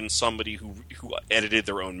could have been somebody who edited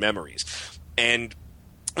their own memories. And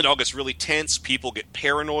it all gets really tense. People get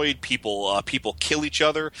paranoid. People kill each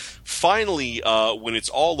other. Finally, when it's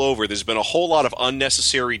all over, there's been a whole lot of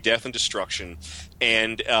unnecessary death and destruction,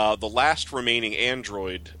 and the last remaining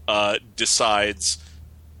android decides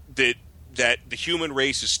that the human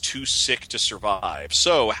race is too sick to survive.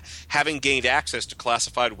 So, having gained access to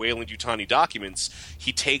classified Weyland-Yutani documents,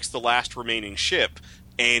 he takes the last remaining ship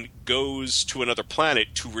and goes to another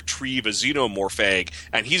planet to retrieve a xenomorph egg,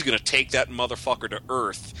 and he's going to take that motherfucker to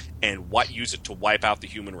Earth and use it to wipe out the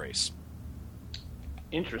human race.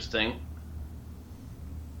 Interesting.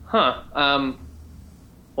 Huh.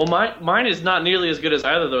 Well, mine is not nearly as good as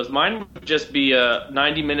either of those. Mine would just be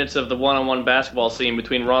 90 minutes of the one-on-one basketball scene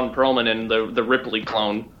between Ron Perlman and the Ripley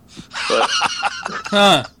clone. But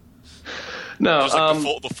Huh. no, Just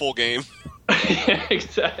like the full game.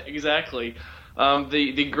 Exactly.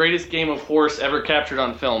 The greatest game of horse ever captured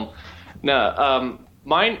on film. No,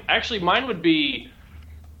 mine would be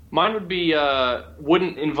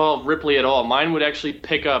wouldn't involve Ripley at all. Mine would actually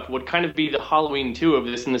pick up, would kind of be the Halloween 2 of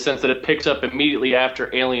this, in the sense that it picks up immediately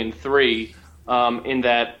after Alien 3, in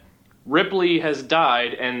that Ripley has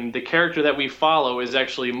died, and the character that we follow is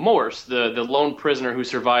actually Morse, the lone prisoner who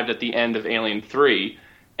survived at the end of Alien 3.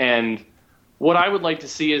 And what I would like to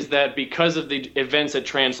see is that because of the events that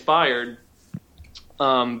transpired,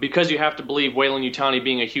 because you have to believe Weyland-Yutani,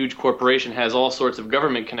 being a huge corporation, has all sorts of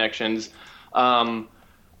government connections,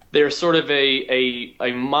 they're sort of a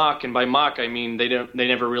mock, and by mock I mean they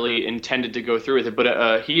never really intended to go through with it.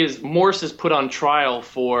 But Morse is put on trial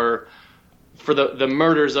for the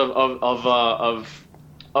murders of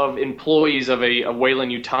employees of a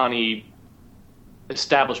Weyland-Yutani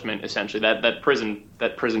establishment, essentially that prison.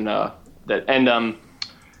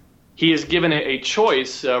 He is given a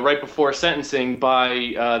choice right before sentencing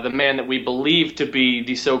by the man that we believe to be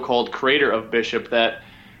the so-called creator of Bishop, that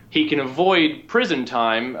he can avoid prison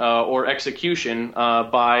time or execution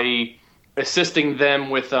by assisting them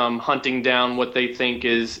with hunting down what they think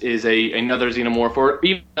is another xenomorph or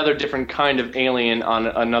even another different kind of alien on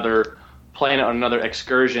another planet, on another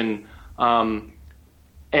excursion.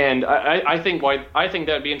 And I think that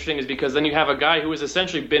would be interesting is because then you have a guy who has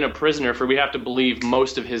essentially been a prisoner for, we have to believe,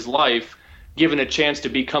 most of his life, given a chance to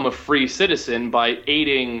become a free citizen by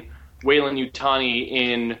aiding Weyland-Yutani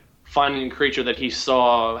in finding a creature that he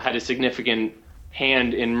saw had a significant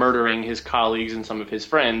hand in murdering his colleagues and some of his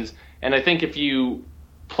friends. And I think if you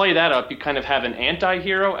play that up, you kind of have an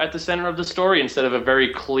anti-hero at the center of the story instead of a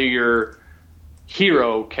very clear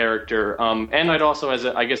hero character. And I'd also, as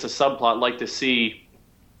a subplot, like to see,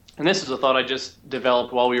 and this is a thought I just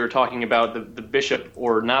developed while we were talking about the bishop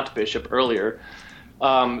or not bishop earlier,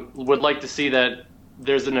 would like to see that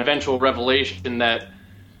there's an eventual revelation that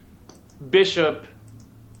Bishop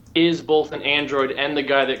is both an android and the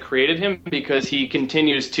guy that created him, because he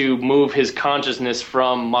continues to move his consciousness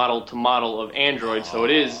from model to model of android. So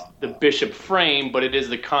it is the Bishop frame, but it is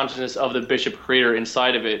the consciousness of the Bishop creator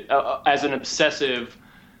inside of it, as an obsessive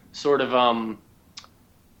sort of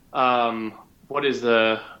what is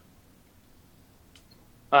the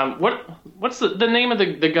what's the name of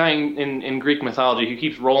the guy in Greek mythology who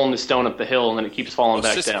keeps rolling the stone up the hill and then it keeps falling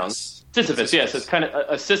back down? Sisyphus. Yes, it's kind of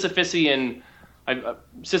a Sisyphusian,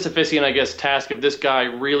 I guess, task of this guy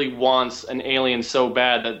really wants an alien so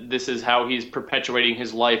bad that this is how he's perpetuating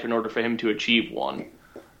his life in order for him to achieve one.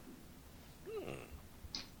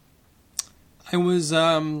 I was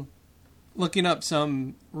looking up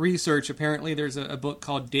some research. Apparently, there's a book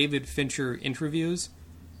called David Fincher Interviews.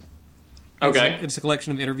 Okay. It's a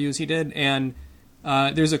collection of interviews he did, and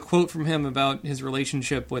there's a quote from him about his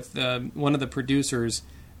relationship with one of the producers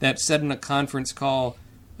that said in a conference call,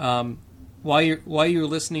 why you're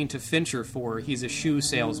listening to Fincher for? He's a shoe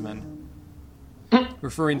salesman.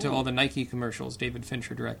 Referring to all the Nike commercials David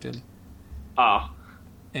Fincher directed.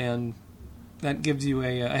 And that gives you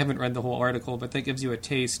I haven't read the whole article, but that gives you a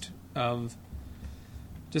taste of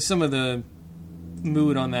just some of the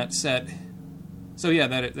mood on that set. So yeah,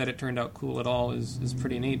 that it turned out cool at all is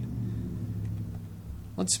pretty neat.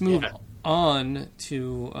 Let's move on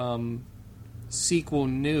to sequel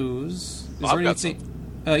news. Is there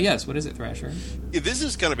anything? Yes, what is it, Thrasher? This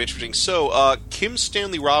is kind of interesting. So, Kim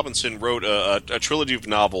Stanley Robinson wrote a trilogy of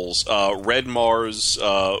novels, Red Mars,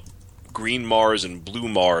 Green Mars, and Blue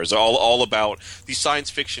Mars, all about these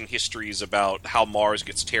science fiction histories about how Mars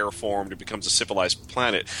gets terraformed and becomes a civilized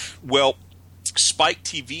planet. Well, Spike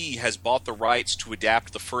TV has bought the rights to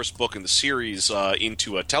adapt the first book in the series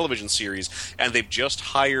into a television series, and they've just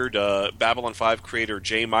hired Babylon 5 creator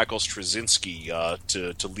J. Michael Straczynski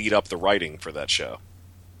to lead up the writing for that show.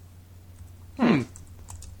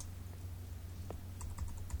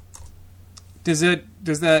 Does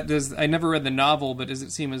I never read the novel, but does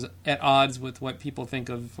it seem as at odds with what people think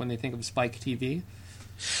of when they think of Spike TV?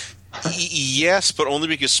 Yes, but only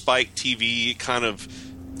because Spike TV kind of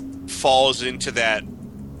falls into that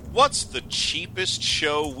what's the cheapest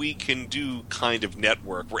show we can do kind of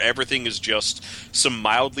network, where everything is just some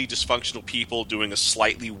mildly dysfunctional people doing a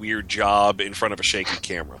slightly weird job in front of a shaky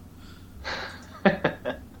camera.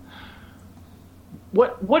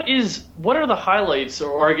 What are the highlights,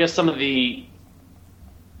 or I guess some of the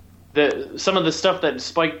stuff that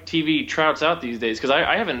Spike TV trouts out these days? Because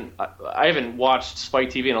I haven't watched Spike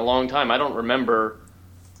TV in a long time. I don't remember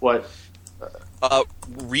what.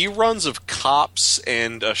 Reruns of Cops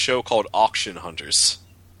and a show called Auction Hunters.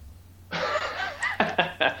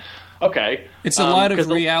 Okay. It's a lot of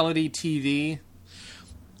reality TV.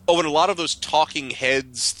 Oh, and a lot of those talking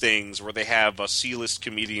heads things where they have C-list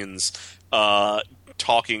comedians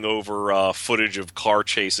talking over footage of car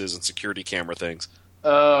chases and security camera things.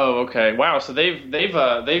 Oh, okay. Wow. So they've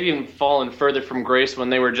even fallen further from grace when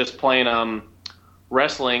they were just playing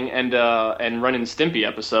wrestling and Ren and Stimpy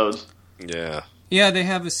episodes. Yeah. Yeah, they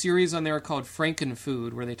have a series on there called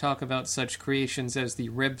Frankenfood, where they talk about such creations as the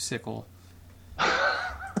ribsicle.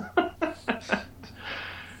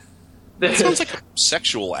 That sounds like a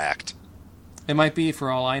sexual act. It might be,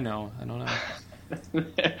 for all I know. I don't know.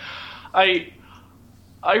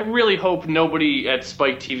 I really hope nobody at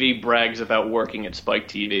Spike TV brags about working at Spike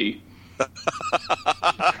TV.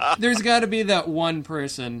 There's got to be that one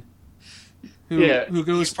person who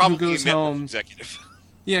goes home. Executive.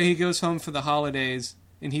 Yeah, he goes home for the holidays,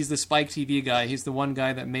 and he's the Spike TV guy. He's the one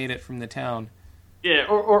guy that made it from the town. Yeah,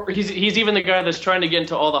 or he's even the guy that's trying to get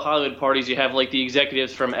into all the Hollywood parties. You have like the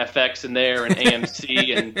executives from FX in there and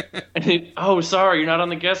AMC, and oh, sorry, you're not on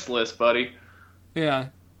the guest list, buddy. Yeah,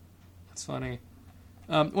 that's funny.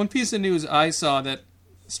 One piece of news I saw that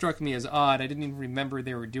struck me as odd, I didn't even remember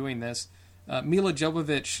they were doing this. Mila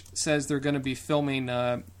Jovovich says they're going to be filming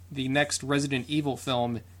the next Resident Evil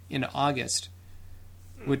film in August,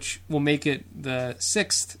 which will make it the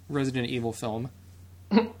 6th Resident Evil film.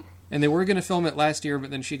 And they were going to film it last year,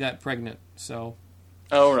 but then she got pregnant, so...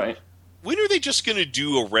 Oh, right. When are they just going to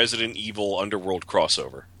do a Resident Evil Underworld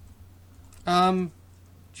crossover?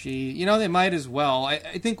 They might as well. I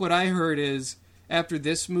think what I heard is, after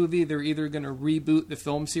this movie, they're either going to reboot the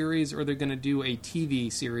film series or they're going to do a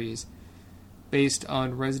TV series based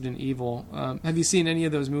on Resident Evil. Have you seen any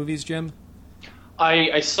of those movies, Jim?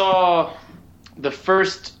 I saw the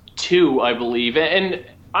first two, I believe, and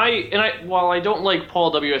while I don't like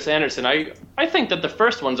Paul W.S. Anderson, I think that the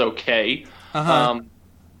first one's okay. Uh-huh.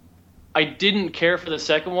 I didn't care for the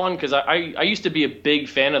second one because I used to be a big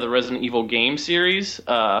fan of the Resident Evil game series,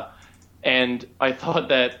 and I thought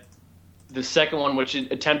that the second one, which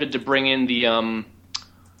attempted to bring in the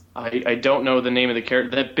I don't know the name of the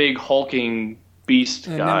character, that big hulking beast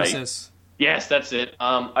guy. Nemesis. Yes, that's it.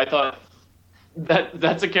 I thought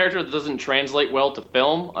that's a character that doesn't translate well to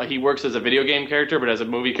film. He works as a video game character, but as a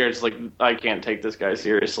movie character, it's like, I can't take this guy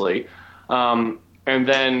seriously. And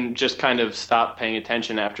then just kind of stopped paying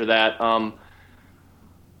attention after that.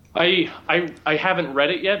 I haven't read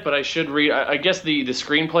it yet, but I should read. I guess the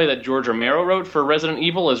screenplay that George Romero wrote for Resident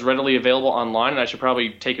Evil is readily available online, and I should probably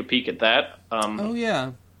take a peek at that. Oh,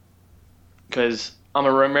 yeah. Because I'm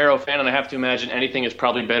a Romero fan, and I have to imagine anything is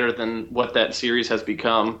probably better than what that series has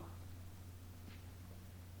become.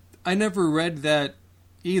 I never read that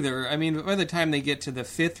either. I mean, by the time they get to the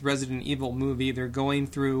 5th Resident Evil movie, they're going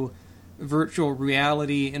through virtual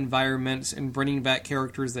reality environments and bringing back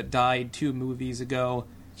characters that died 2 movies ago.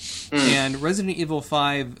 And Resident Evil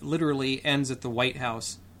 5 literally ends at the White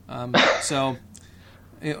House. So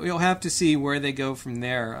you'll have to see where they go from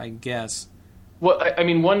there, I guess. Well, I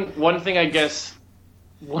mean, one thing I guess...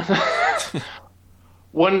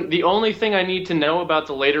 the only thing I need to know about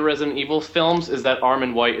the later Resident Evil films is that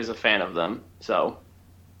Armand White is a fan of them, so...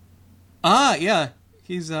 Ah, yeah.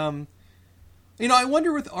 He's, I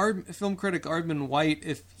wonder with film critic Armand White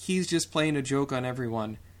if he's just playing a joke on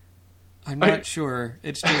everyone. I'm not sure.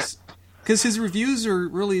 It's just because his reviews are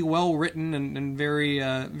really well written and very,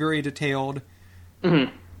 very detailed.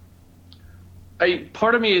 Mm-hmm.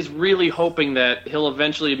 Part of me is really hoping that he'll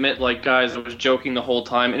eventually admit, like, guys, I was joking the whole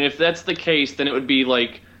time. And if that's the case, then it would be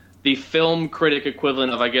like the film critic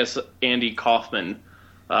equivalent of, I guess, Andy Kaufman.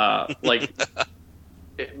 But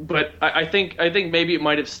I think maybe it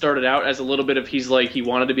might have started out as a little bit of he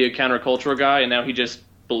wanted to be a countercultural guy, and now he just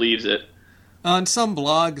believes it. On some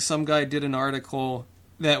blog, some guy did an article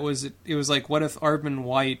that was like, what if Armand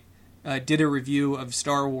White did a review of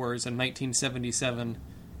Star Wars in 1977?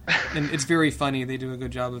 And it's very funny. They do a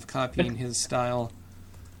good job of copying his style.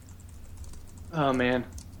 Oh, man.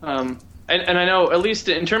 And I know, at least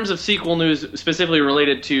in terms of sequel news specifically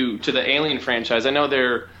related to the Alien franchise, I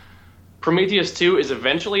know Prometheus 2 is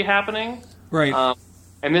eventually happening. Right.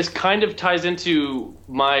 And this kind of ties into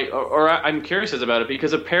I'm curious about it,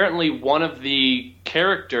 because apparently one of the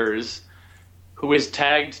characters who is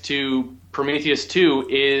tagged to Prometheus 2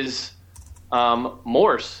 is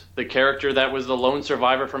Morse, the character that was the lone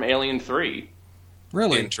survivor from Alien 3.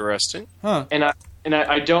 Really? Interesting. Huh. And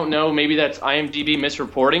I don't know, maybe that's IMDb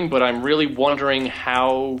misreporting, but I'm really wondering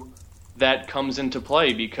how that comes into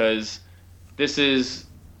play, because this is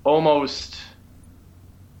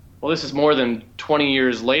this is more than 20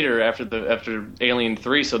 years later after Alien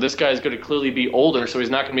 3, so this guy's going to clearly be older, so he's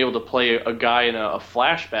not going to be able to play a guy in a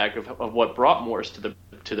flashback of what brought Morse to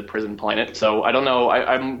the prison planet. So I don't know.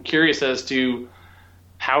 I'm curious as to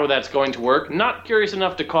how that's going to work. Not curious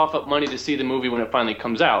enough to cough up money to see the movie when it finally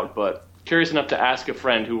comes out, but curious enough to ask a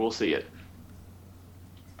friend who will see it.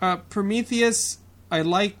 Prometheus, I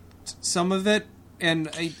liked some of it, and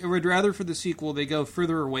I would rather for the sequel they go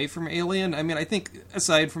further away from Alien. I mean, I think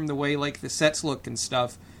aside from the way the sets look and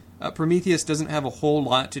stuff, Prometheus doesn't have a whole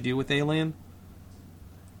lot to do with Alien.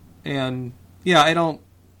 And yeah,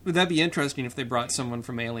 that'd be interesting if they brought someone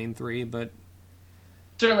from Alien 3, but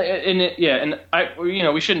certainly,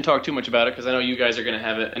 we shouldn't talk too much about it because I know you guys are going to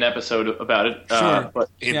have an episode about it. Sure, but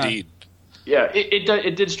indeed. Yeah,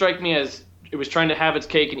 it did strike me as it was trying to have its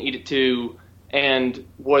cake and eat it too, and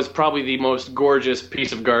was probably the most gorgeous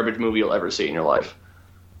piece of garbage movie you'll ever see in your life.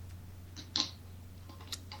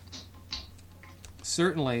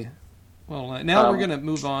 Certainly. Well, now we're going to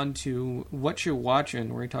move on to what you're watching.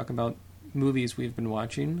 We're going to talk about movies we've been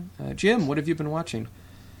watching. Jim, what have you been watching?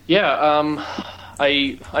 Yeah,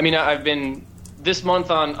 I've been this month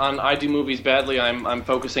on I Do Movies Badly. I'm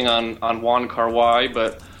focusing on Juan Kar-wai,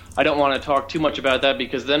 but I don't want to talk too much about that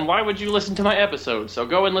because then why would you listen to my episodes? So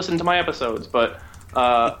go and listen to my episodes. But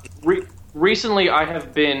recently I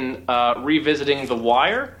have been revisiting The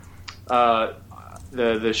Wire,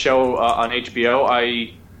 the show on HBO.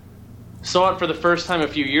 I saw it for the first time a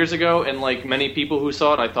few years ago, and like many people who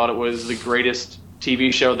saw it, I thought it was the greatest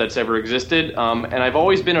TV show that's ever existed. And I've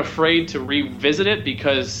always been afraid to revisit it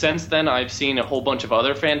because since then I've seen a whole bunch of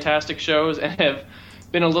other fantastic shows and have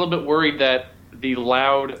been a little bit worried that the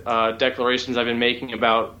loud declarations I've been making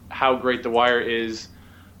about how great The Wire is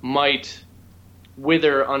might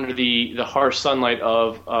wither under the harsh sunlight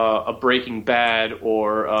of a Breaking Bad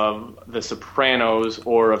or of The Sopranos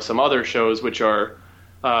or of some other shows which are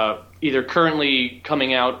either currently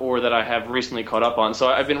coming out or that I have recently caught up on. So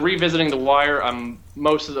I've been revisiting The Wire. I'm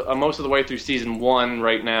most of the way through season 1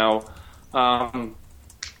 right now,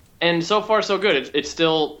 and so far so good. It's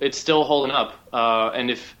still holding up. And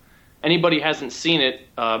anybody hasn't seen it,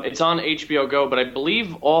 it's on HBO Go, but I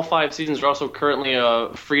believe all 5 seasons are also currently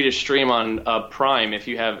free to stream on Prime if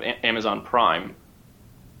you have Amazon Prime.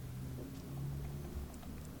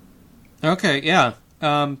 Okay, yeah.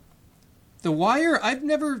 The Wire,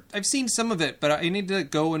 I've seen some of it, but I need to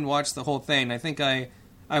go and watch the whole thing. I think I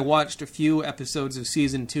watched a few episodes of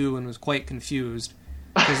season 2 and was quite confused,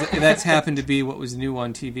 because that's happened to be what was new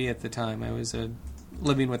on TV at the time. I was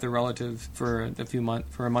living with a relative for a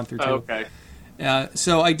month or two. Oh, okay.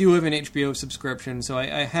 So I do have an HBO subscription, so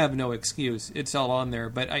I have no excuse. It's all on there.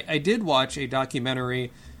 But I did watch a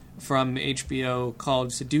documentary from HBO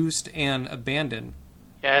called Seduced and Abandoned.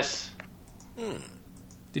 Yes.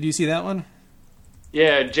 Did you see that one?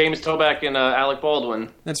 Yeah, James Toback and Alec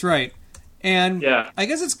Baldwin. That's right. And yeah. I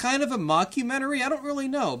guess it's kind of a mockumentary. I don't really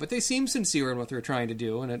know, but they seem sincere in what they're trying to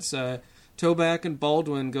do. And it's Toback and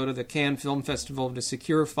Baldwin go to the Cannes Film Festival to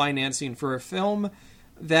secure financing for a film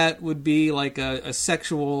that would be like a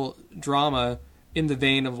sexual drama in the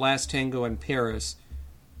vein of Last Tango in Paris.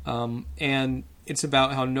 And it's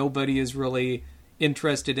about how nobody is really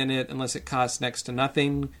interested in it unless it costs next to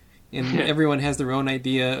nothing. And everyone has their own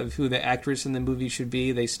idea of who the actress in the movie should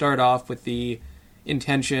be. They start off with the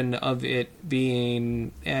intention of it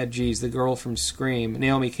being, the girl from Scream,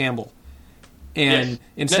 Naomi Campbell. And yes.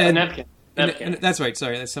 instead... Nev Campbell. That's right,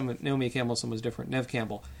 sorry. That's Naomi Campbell, someone's different. Nev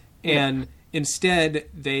Campbell. And instead,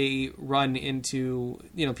 they run into,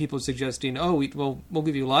 people suggesting, we'll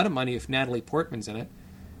give you a lot of money if Natalie Portman's in it.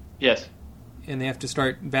 Yes. And they have to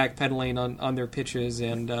start backpedaling on their pitches,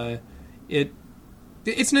 and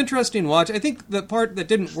it's an interesting watch. I think the part that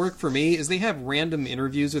didn't work for me is they have random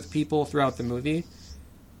interviews with people throughout the movie.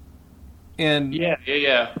 And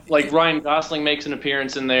yeah. Like Ryan Gosling makes an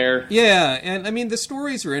appearance in there. Yeah, and I mean, the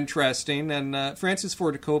stories are interesting, and Francis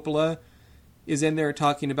Ford Coppola is in there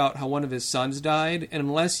talking about how one of his sons died, and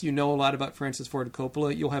unless you know a lot about Francis Ford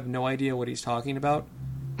Coppola, you'll have no idea what he's talking about,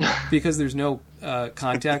 because there's no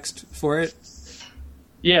context for it.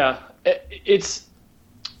 Yeah, it is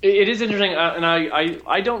interesting, and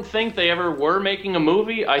I don't think they ever were making a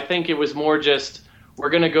movie. I think it was more just, we're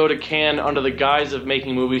going to go to Cannes under the guise of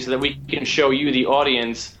making movies so that we can show you, the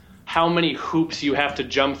audience, how many hoops you have to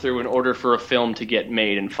jump through in order for a film to get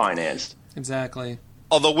made and financed. Exactly.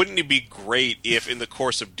 Although, wouldn't it be great if, in the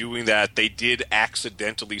course of doing that, they did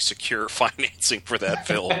accidentally secure financing for that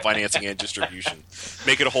film, financing and distribution.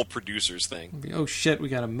 Make it a whole producer's thing. Oh, shit, we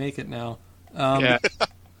got to make it now. Yeah.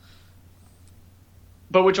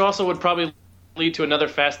 But which also would probably lead to another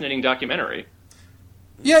fascinating documentary.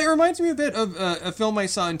 Yeah, it reminds me a bit of a film I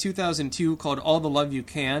saw in 2002 called All the Love You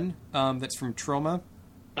Can, that's from Troma.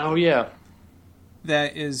 Oh, yeah.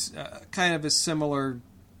 That is kind of a similar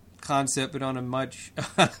concept, but on a much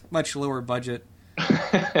lower budget.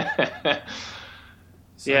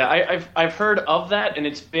 Yeah, I've heard of that, and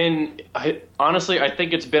it's been... honestly, I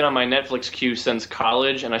think it's been on my Netflix queue since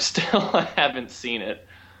college, and I still haven't seen it.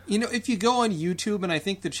 If you go on YouTube, and I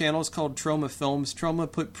think the channel is called Troma Films,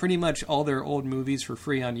 Troma put pretty much all their old movies for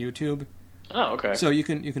free on YouTube. Oh, okay. So you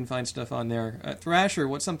can find stuff on there. Thrasher,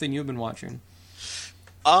 what's something you've been watching?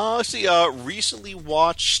 Recently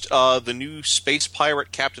watched the new Space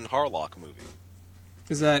Pirate Captain Harlock movie.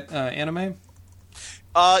 Is that anime?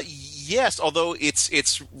 Yes, although it's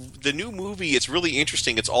the new movie. It's really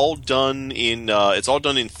interesting. It's all done in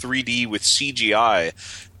 3D with CGI.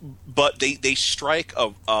 But they strike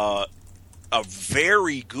a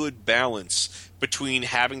very good balance between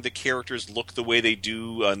having the characters look the way they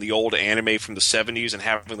do in the old anime from the 70s and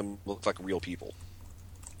having them look like real people.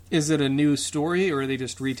 Is it a new story, or are they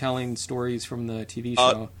just retelling stories from the TV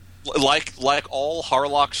show? Like all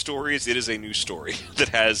Harlock stories, it is a new story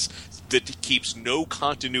that keeps no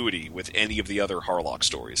continuity with any of the other Harlock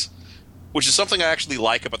stories. Which is something I actually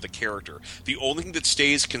like about the character. The only thing that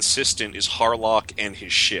stays consistent is Harlock and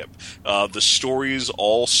his ship. The stories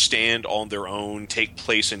all stand on their own, take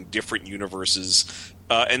place in different universes,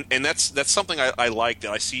 and that's something I like.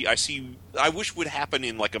 That I wish would happen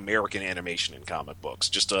in like American animation and comic books.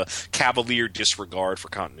 Just a cavalier disregard for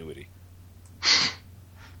continuity.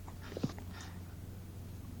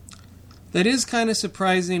 That is kind of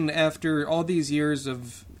surprising after all these years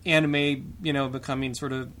of anime, becoming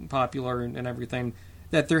sort of popular and everything,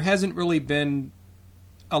 that there hasn't really been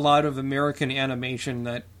a lot of American animation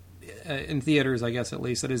that, in theaters, I guess at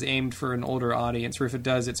least, that is aimed for an older audience, or if it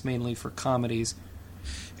does, it's mainly for comedies.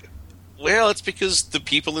 Well, it's because the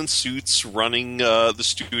people in suits running the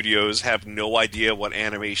studios have no idea what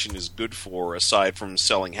animation is good for, aside from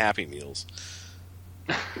selling Happy Meals.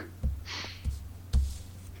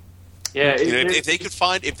 Yeah, if they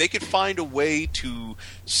could find a way to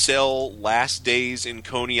sell Last Days of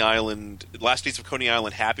Coney Island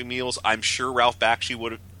Happy Meals, I'm sure Ralph Bakshi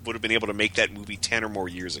would have been able to make that movie 10 or more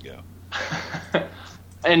years ago.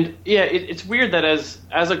 And yeah, it's weird that as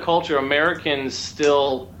a culture, Americans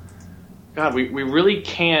still, God, we really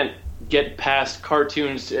can't get past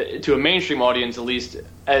cartoons to a mainstream audience, at least,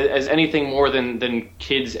 as anything more than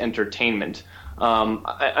kids' entertainment.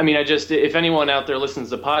 I mean, if anyone out there listens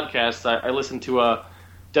to podcasts, I listened to a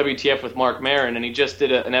WTF with Mark Maron, and he just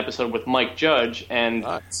did an episode with Mike Judge, and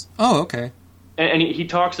oh, okay, and he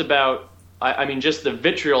talks about, I mean, just the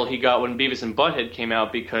vitriol he got when Beavis and Butthead came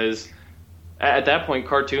out, because at that point,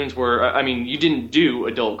 cartoons were, I mean, you didn't do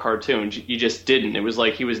adult cartoons, you just didn't. It was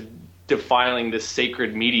like he was defiling this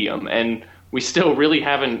sacred medium, and we still really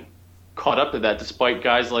haven't caught up to that, despite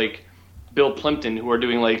guys like Bill Plimpton, who are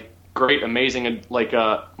doing like great, amazing, like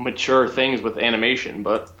mature things with animation.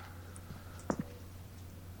 But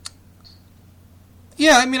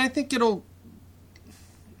yeah, I mean, I think it'll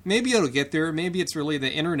get there. Maybe it's really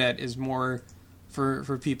the internet is more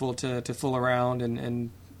for people to fool around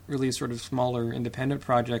and release sort of smaller independent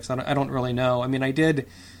projects. I don't really know. I mean, I did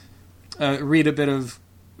read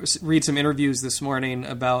some interviews this morning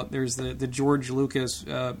about there's the George Lucas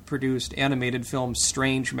produced animated film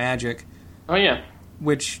Strange Magic. Oh yeah,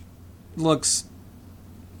 which looks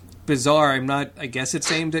bizarre. I guess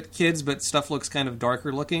it's aimed at kids, but stuff looks kind of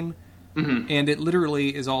darker looking. Mm-hmm. And it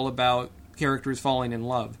literally is all about characters falling in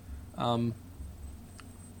love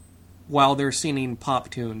while they're singing pop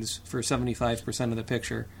tunes for 75% of the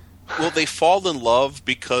picture. Well, they fall in love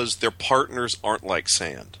because their partners aren't like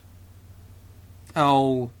sand.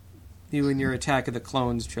 Oh, you and your Attack of the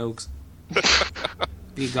Clones jokes.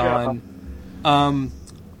 Be gone. Yeah.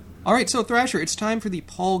 All right, so Thrasher, it's time for the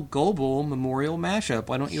Paul Goebel Memorial Mashup.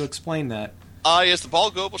 Why don't you explain that? Yes, the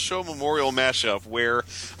Paul Goebel Show Memorial Mashup, where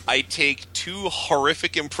I take two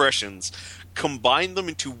horrific impressions, combine them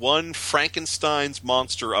into one Frankenstein's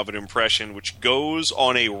monster of an impression, which goes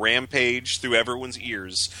on a rampage through everyone's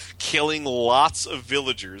ears, killing lots of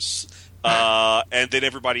villagers, and then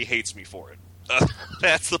everybody hates me for it.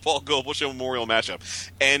 That's the Paul Goebel Show Memorial Mashup.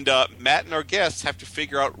 And Matt and our guests have to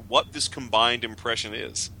figure out what this combined impression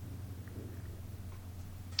is.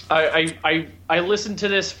 I listened to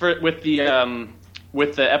this with the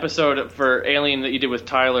episode for Alien that you did with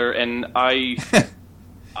Tyler, and I'm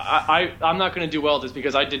not going to do well at this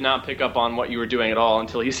because I did not pick up on what you were doing at all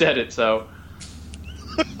until he said it. So,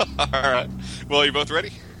 all right. Well, you both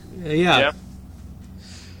ready? Yeah.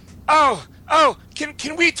 Oh,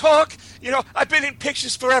 can we talk? You know, I've been in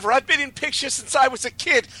pictures forever. I've been in pictures since I was a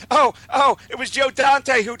kid. Oh, it was Joe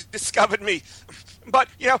Dante who discovered me. But,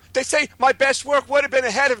 you know, they say my best work would have been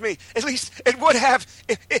ahead of me. At least it would have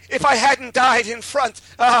if I hadn't died in front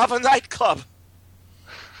of a nightclub.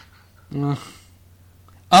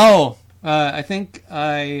 I think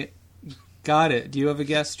I got it. Do you have a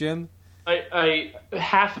guess, Jim? I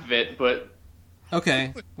half of it, but...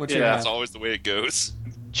 Okay. What's your That's half? always the way it goes.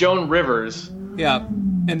 Joan Rivers. Yeah.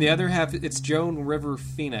 And the other half, it's Joan River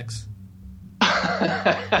Phoenix. Is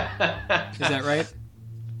that right?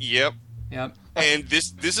 Yep. Yep. And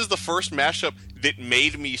this is the first mashup that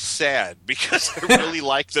made me sad because I really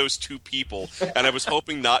like those two people, and I was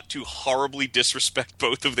hoping not to horribly disrespect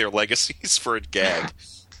both of their legacies for a gag.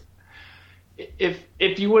 If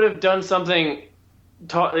you would have done something,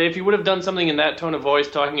 if you would have done something in that tone of voice,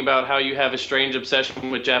 talking about how you have a strange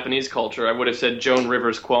obsession with Japanese culture, I would have said Joan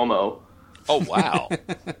Rivers Cuomo. Oh wow!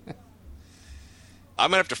 I'm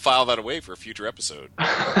gonna have to file that away for a future episode.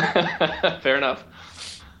 Fair enough.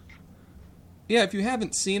 Yeah, if you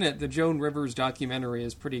haven't seen it, the Joan Rivers documentary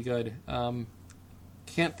is pretty good.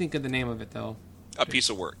 Can't think of the name of it, though. A Piece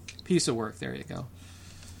of Work. Piece of Work, there you go.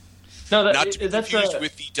 No, Not to be confused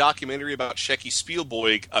with the documentary about Shecky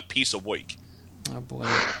Spielberg, A Piece of Work. Oh, boy.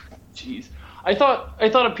 Jeez. I thought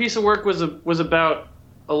A Piece of Work was about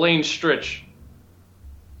Elaine Stritch.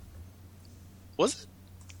 Was it?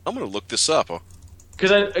 I'm going to look this up.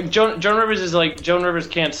 Because Joan Rivers is like Joan Rivers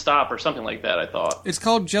Can't Stop or something like that, I thought. It's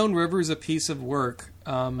called Joan Rivers, A Piece of Work.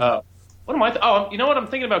 What am I... you know what? I'm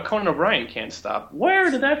thinking about Conan O'Brien Can't Stop. Where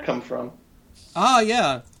did that come from? Ah,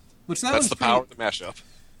 yeah. That's the power of the mashup.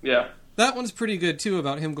 Yeah. That one's pretty good, too,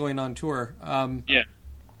 about him going on tour. Yeah.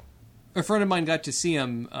 A friend of mine got to see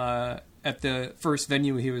him at the first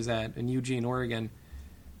venue he was at in Eugene, Oregon.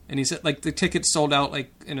 And he said, like, the tickets sold out,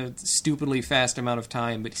 like, in a stupidly fast amount of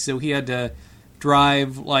time. But so he had to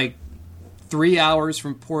drive, like, 3 hours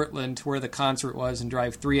from Portland to where the concert was and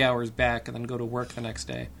drive 3 hours back and then go to work the next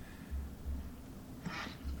day.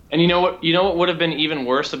 And you know what would have been even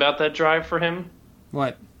worse about that drive for him?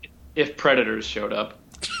 What? if predators showed up.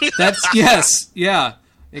 That's yes, yeah.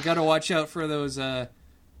 You got to watch out for those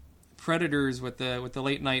predators with the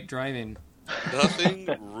late night driving. Nothing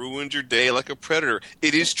ruins your day like a predator.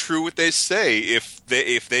 It is true what they say. If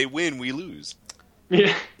they win, we lose.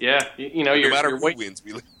 Yeah, yeah. You know, No matter who wins,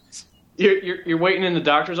 we lose. You're waiting in the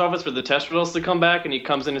doctor's office for the test results to come back, and he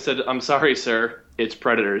comes in and said, "I'm sorry, sir, it's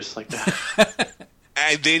predators," like that.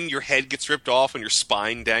 And then your head gets ripped off and your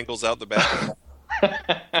spine dangles out the back.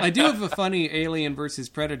 I do have a funny Alien versus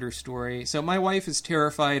Predator story. So my wife is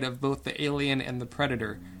terrified of both the Alien and the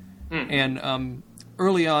Predator. And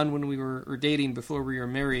early on when we were dating, before we were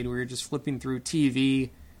married, we were just flipping through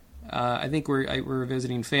TV. I think we were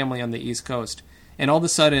visiting family on the East Coast. And all of a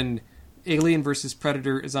sudden, Alien versus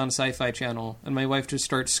Predator is on Sci-Fi Channel. And my wife just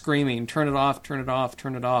starts screaming, "Turn it off, turn it off,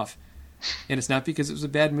 turn it off." And it's not because it was a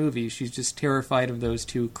bad movie. She's just terrified of those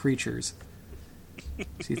two creatures.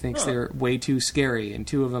 She thinks they're way too scary, and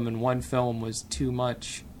two of them in one film was too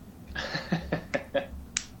much. That's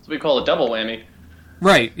what we call a double whammy.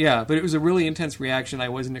 Right, yeah, but it was a really intense reaction I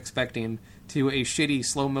wasn't expecting to a shitty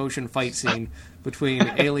slow-motion fight scene between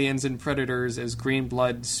aliens and predators as green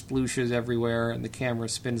blood splooshes everywhere and the camera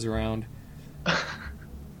spins around.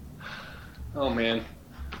 Oh, man.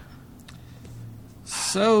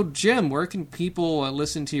 So, Jim, where can people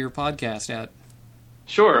listen to your podcast at?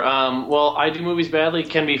 Sure. Well, I Do Movies Badly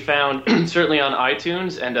can be found certainly on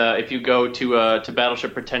iTunes, and if you go to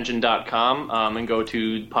battleshippretension.com and go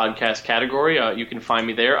to podcast category, you can find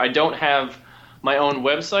me there. I don't have my own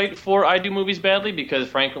website for I Do Movies Badly because,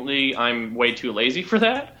 frankly, I'm way too lazy for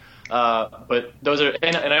that. But those are,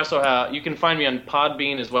 and I also have, you can find me on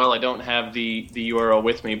Podbean as well. I don't have the URL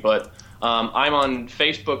with me, but I'm on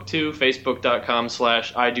Facebook too,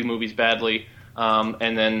 facebook.com/I Do Movies Badly,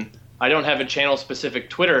 and then I don't have a channel-specific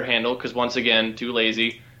Twitter handle because, once again, too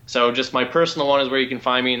lazy. So just my personal one is where you can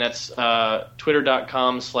find me, and that's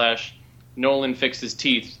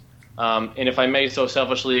twitter.com/NolanFixesTeeth. And if I may so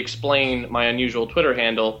selfishly explain, my unusual Twitter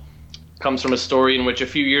handle comes from a story in which a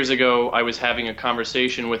few years ago I was having a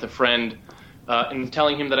conversation with a friend and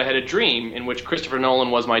telling him that I had a dream in which Christopher Nolan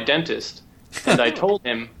was my dentist. And I told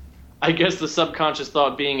him, I guess the subconscious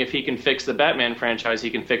thought being if he can fix the Batman franchise, he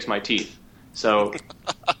can fix my teeth. So...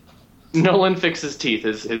 Nolan Fixes Teeth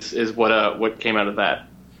is what came out of that.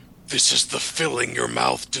 This is the filling your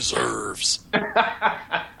mouth deserves.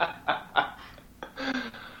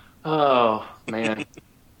 Oh man,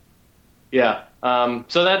 yeah.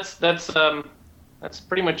 So that's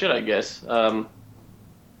pretty much it, I guess.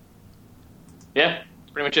 Yeah,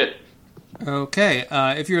 pretty much it. Okay,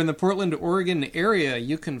 if you're in the Portland, Oregon area,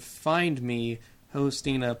 you can find me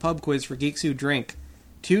hosting a pub quiz for Geeks Who Drink.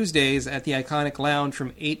 Tuesdays at the Iconic Lounge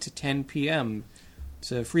from 8 to 10 p.m.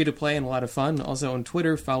 It's free to play and a lot of fun. Also on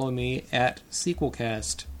Twitter, follow me at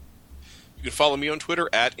Sequelcast. You can follow me on Twitter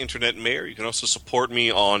at Internet Mayor. You can also support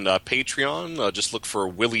me on Patreon. Just look for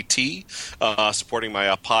Willie T, supporting my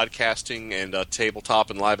podcasting and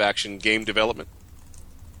tabletop and live-action game development.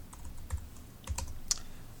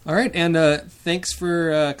 All right, and thanks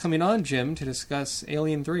for coming on, Jim, to discuss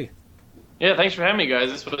Alien 3. Yeah, thanks for having me, guys.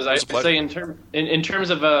 This was, I'd say, in terms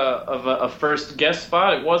of a first guest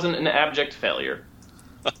spot, it wasn't an abject failure.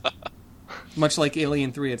 Much like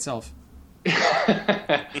Alien 3 itself. Here's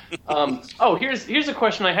a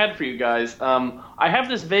question I had for you guys. I have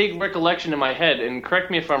this vague recollection in my head, and correct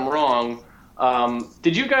me if I'm wrong.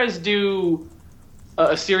 Did you guys do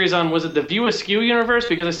a series on, was it the View Askew universe?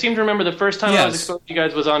 Because I seem to remember the first time I was exposed to you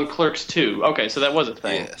guys was on Clerks 2. Okay, so that was a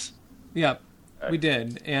thing. Yes. Yeah. We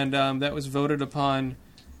did, and that was voted upon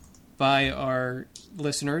by our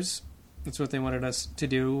listeners. That's what they wanted us to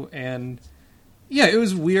do, and yeah, it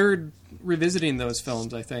was weird revisiting those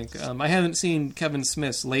films, I think. I haven't seen Kevin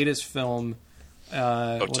Smith's latest film,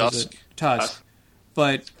 Tusk. Tusk.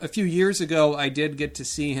 But a few years ago, I did get to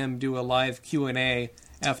see him do a live Q&A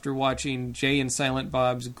after watching Jay and Silent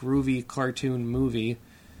Bob's groovy cartoon movie.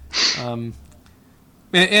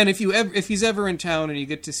 And if he's ever in town and you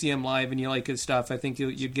get to see him live and you like his stuff, I think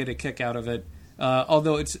you'd get a kick out of it.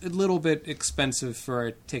 Although it's a little bit expensive for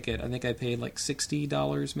a ticket. I think I paid like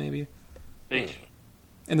 $60 maybe.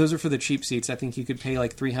 And those are for the cheap seats. I think you could pay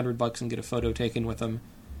like $300 and get a photo taken with him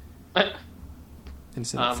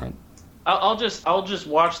instead of front. I'll just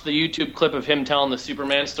watch the YouTube clip of him telling the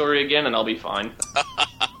Superman story again, and I'll be fine.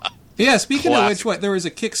 Yeah, speaking of which, there was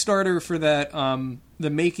a Kickstarter for that, the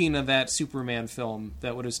making of that Superman film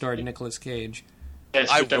that would have starred Nicolas Cage. Yes,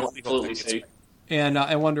 I will absolutely see. And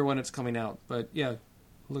I wonder when it's coming out. But yeah,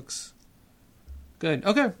 looks good.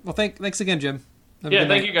 Okay, well, thanks again, Jim.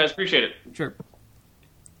 Thank you guys. Appreciate it. Sure.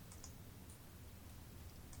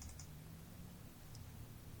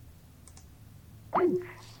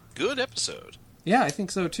 Good episode. Yeah, I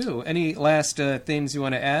think so too. Any last things you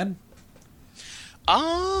want to add?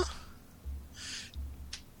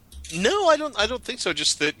 No, I don't think so.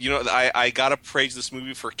 Just that, I gotta praise this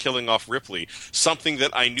movie for killing off Ripley, something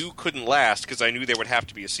that I knew couldn't last because I knew there would have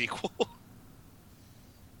to be a sequel.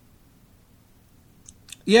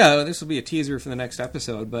 Yeah, this will be a teaser for the next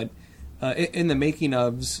episode, but in the making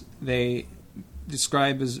ofs, they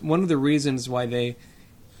describe as one of the reasons why they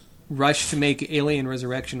rushed to make Alien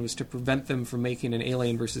Resurrection was to prevent them from making an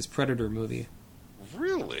Alien versus Predator movie.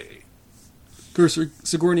 Really? Of course,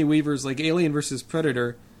 Sigourney Weaver's like, Alien versus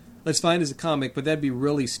Predator, that's fine as a comic, but that'd be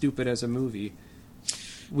really stupid as a movie.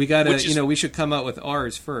 We gotta, we should come out with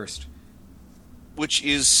ours first. Which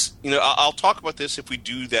is, I'll talk about this if we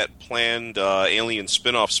do that planned Alien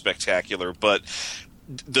spin-off spectacular, but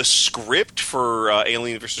the script for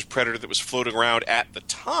Alien vs. Predator that was floating around at the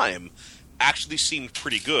time actually seemed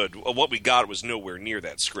pretty good. What we got was nowhere near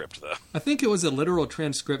that script, though. I think it was a literal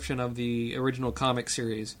transcription of the original comic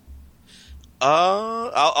series.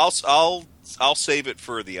 I'll save it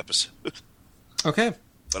for the episode. Okay.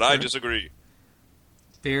 But I disagree.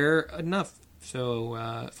 Fair enough.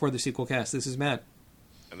 So, for the sequel cast, this is Matt.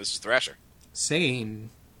 And this is Thrasher. Saying...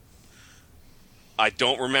 I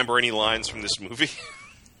don't remember any lines from this movie.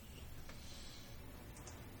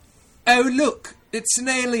 Oh, look! It's an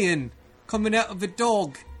alien coming out of a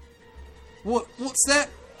dog. What's that?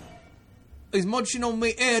 He's munching on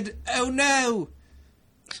my head. Oh, no!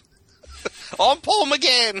 On Palm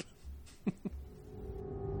again!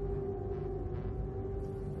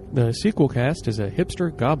 The sequel cast is a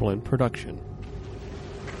Hipster Goblin production.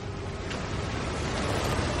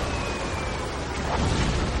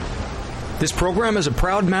 This program is a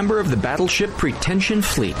proud member of the Battleship Pretension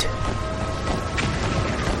Fleet.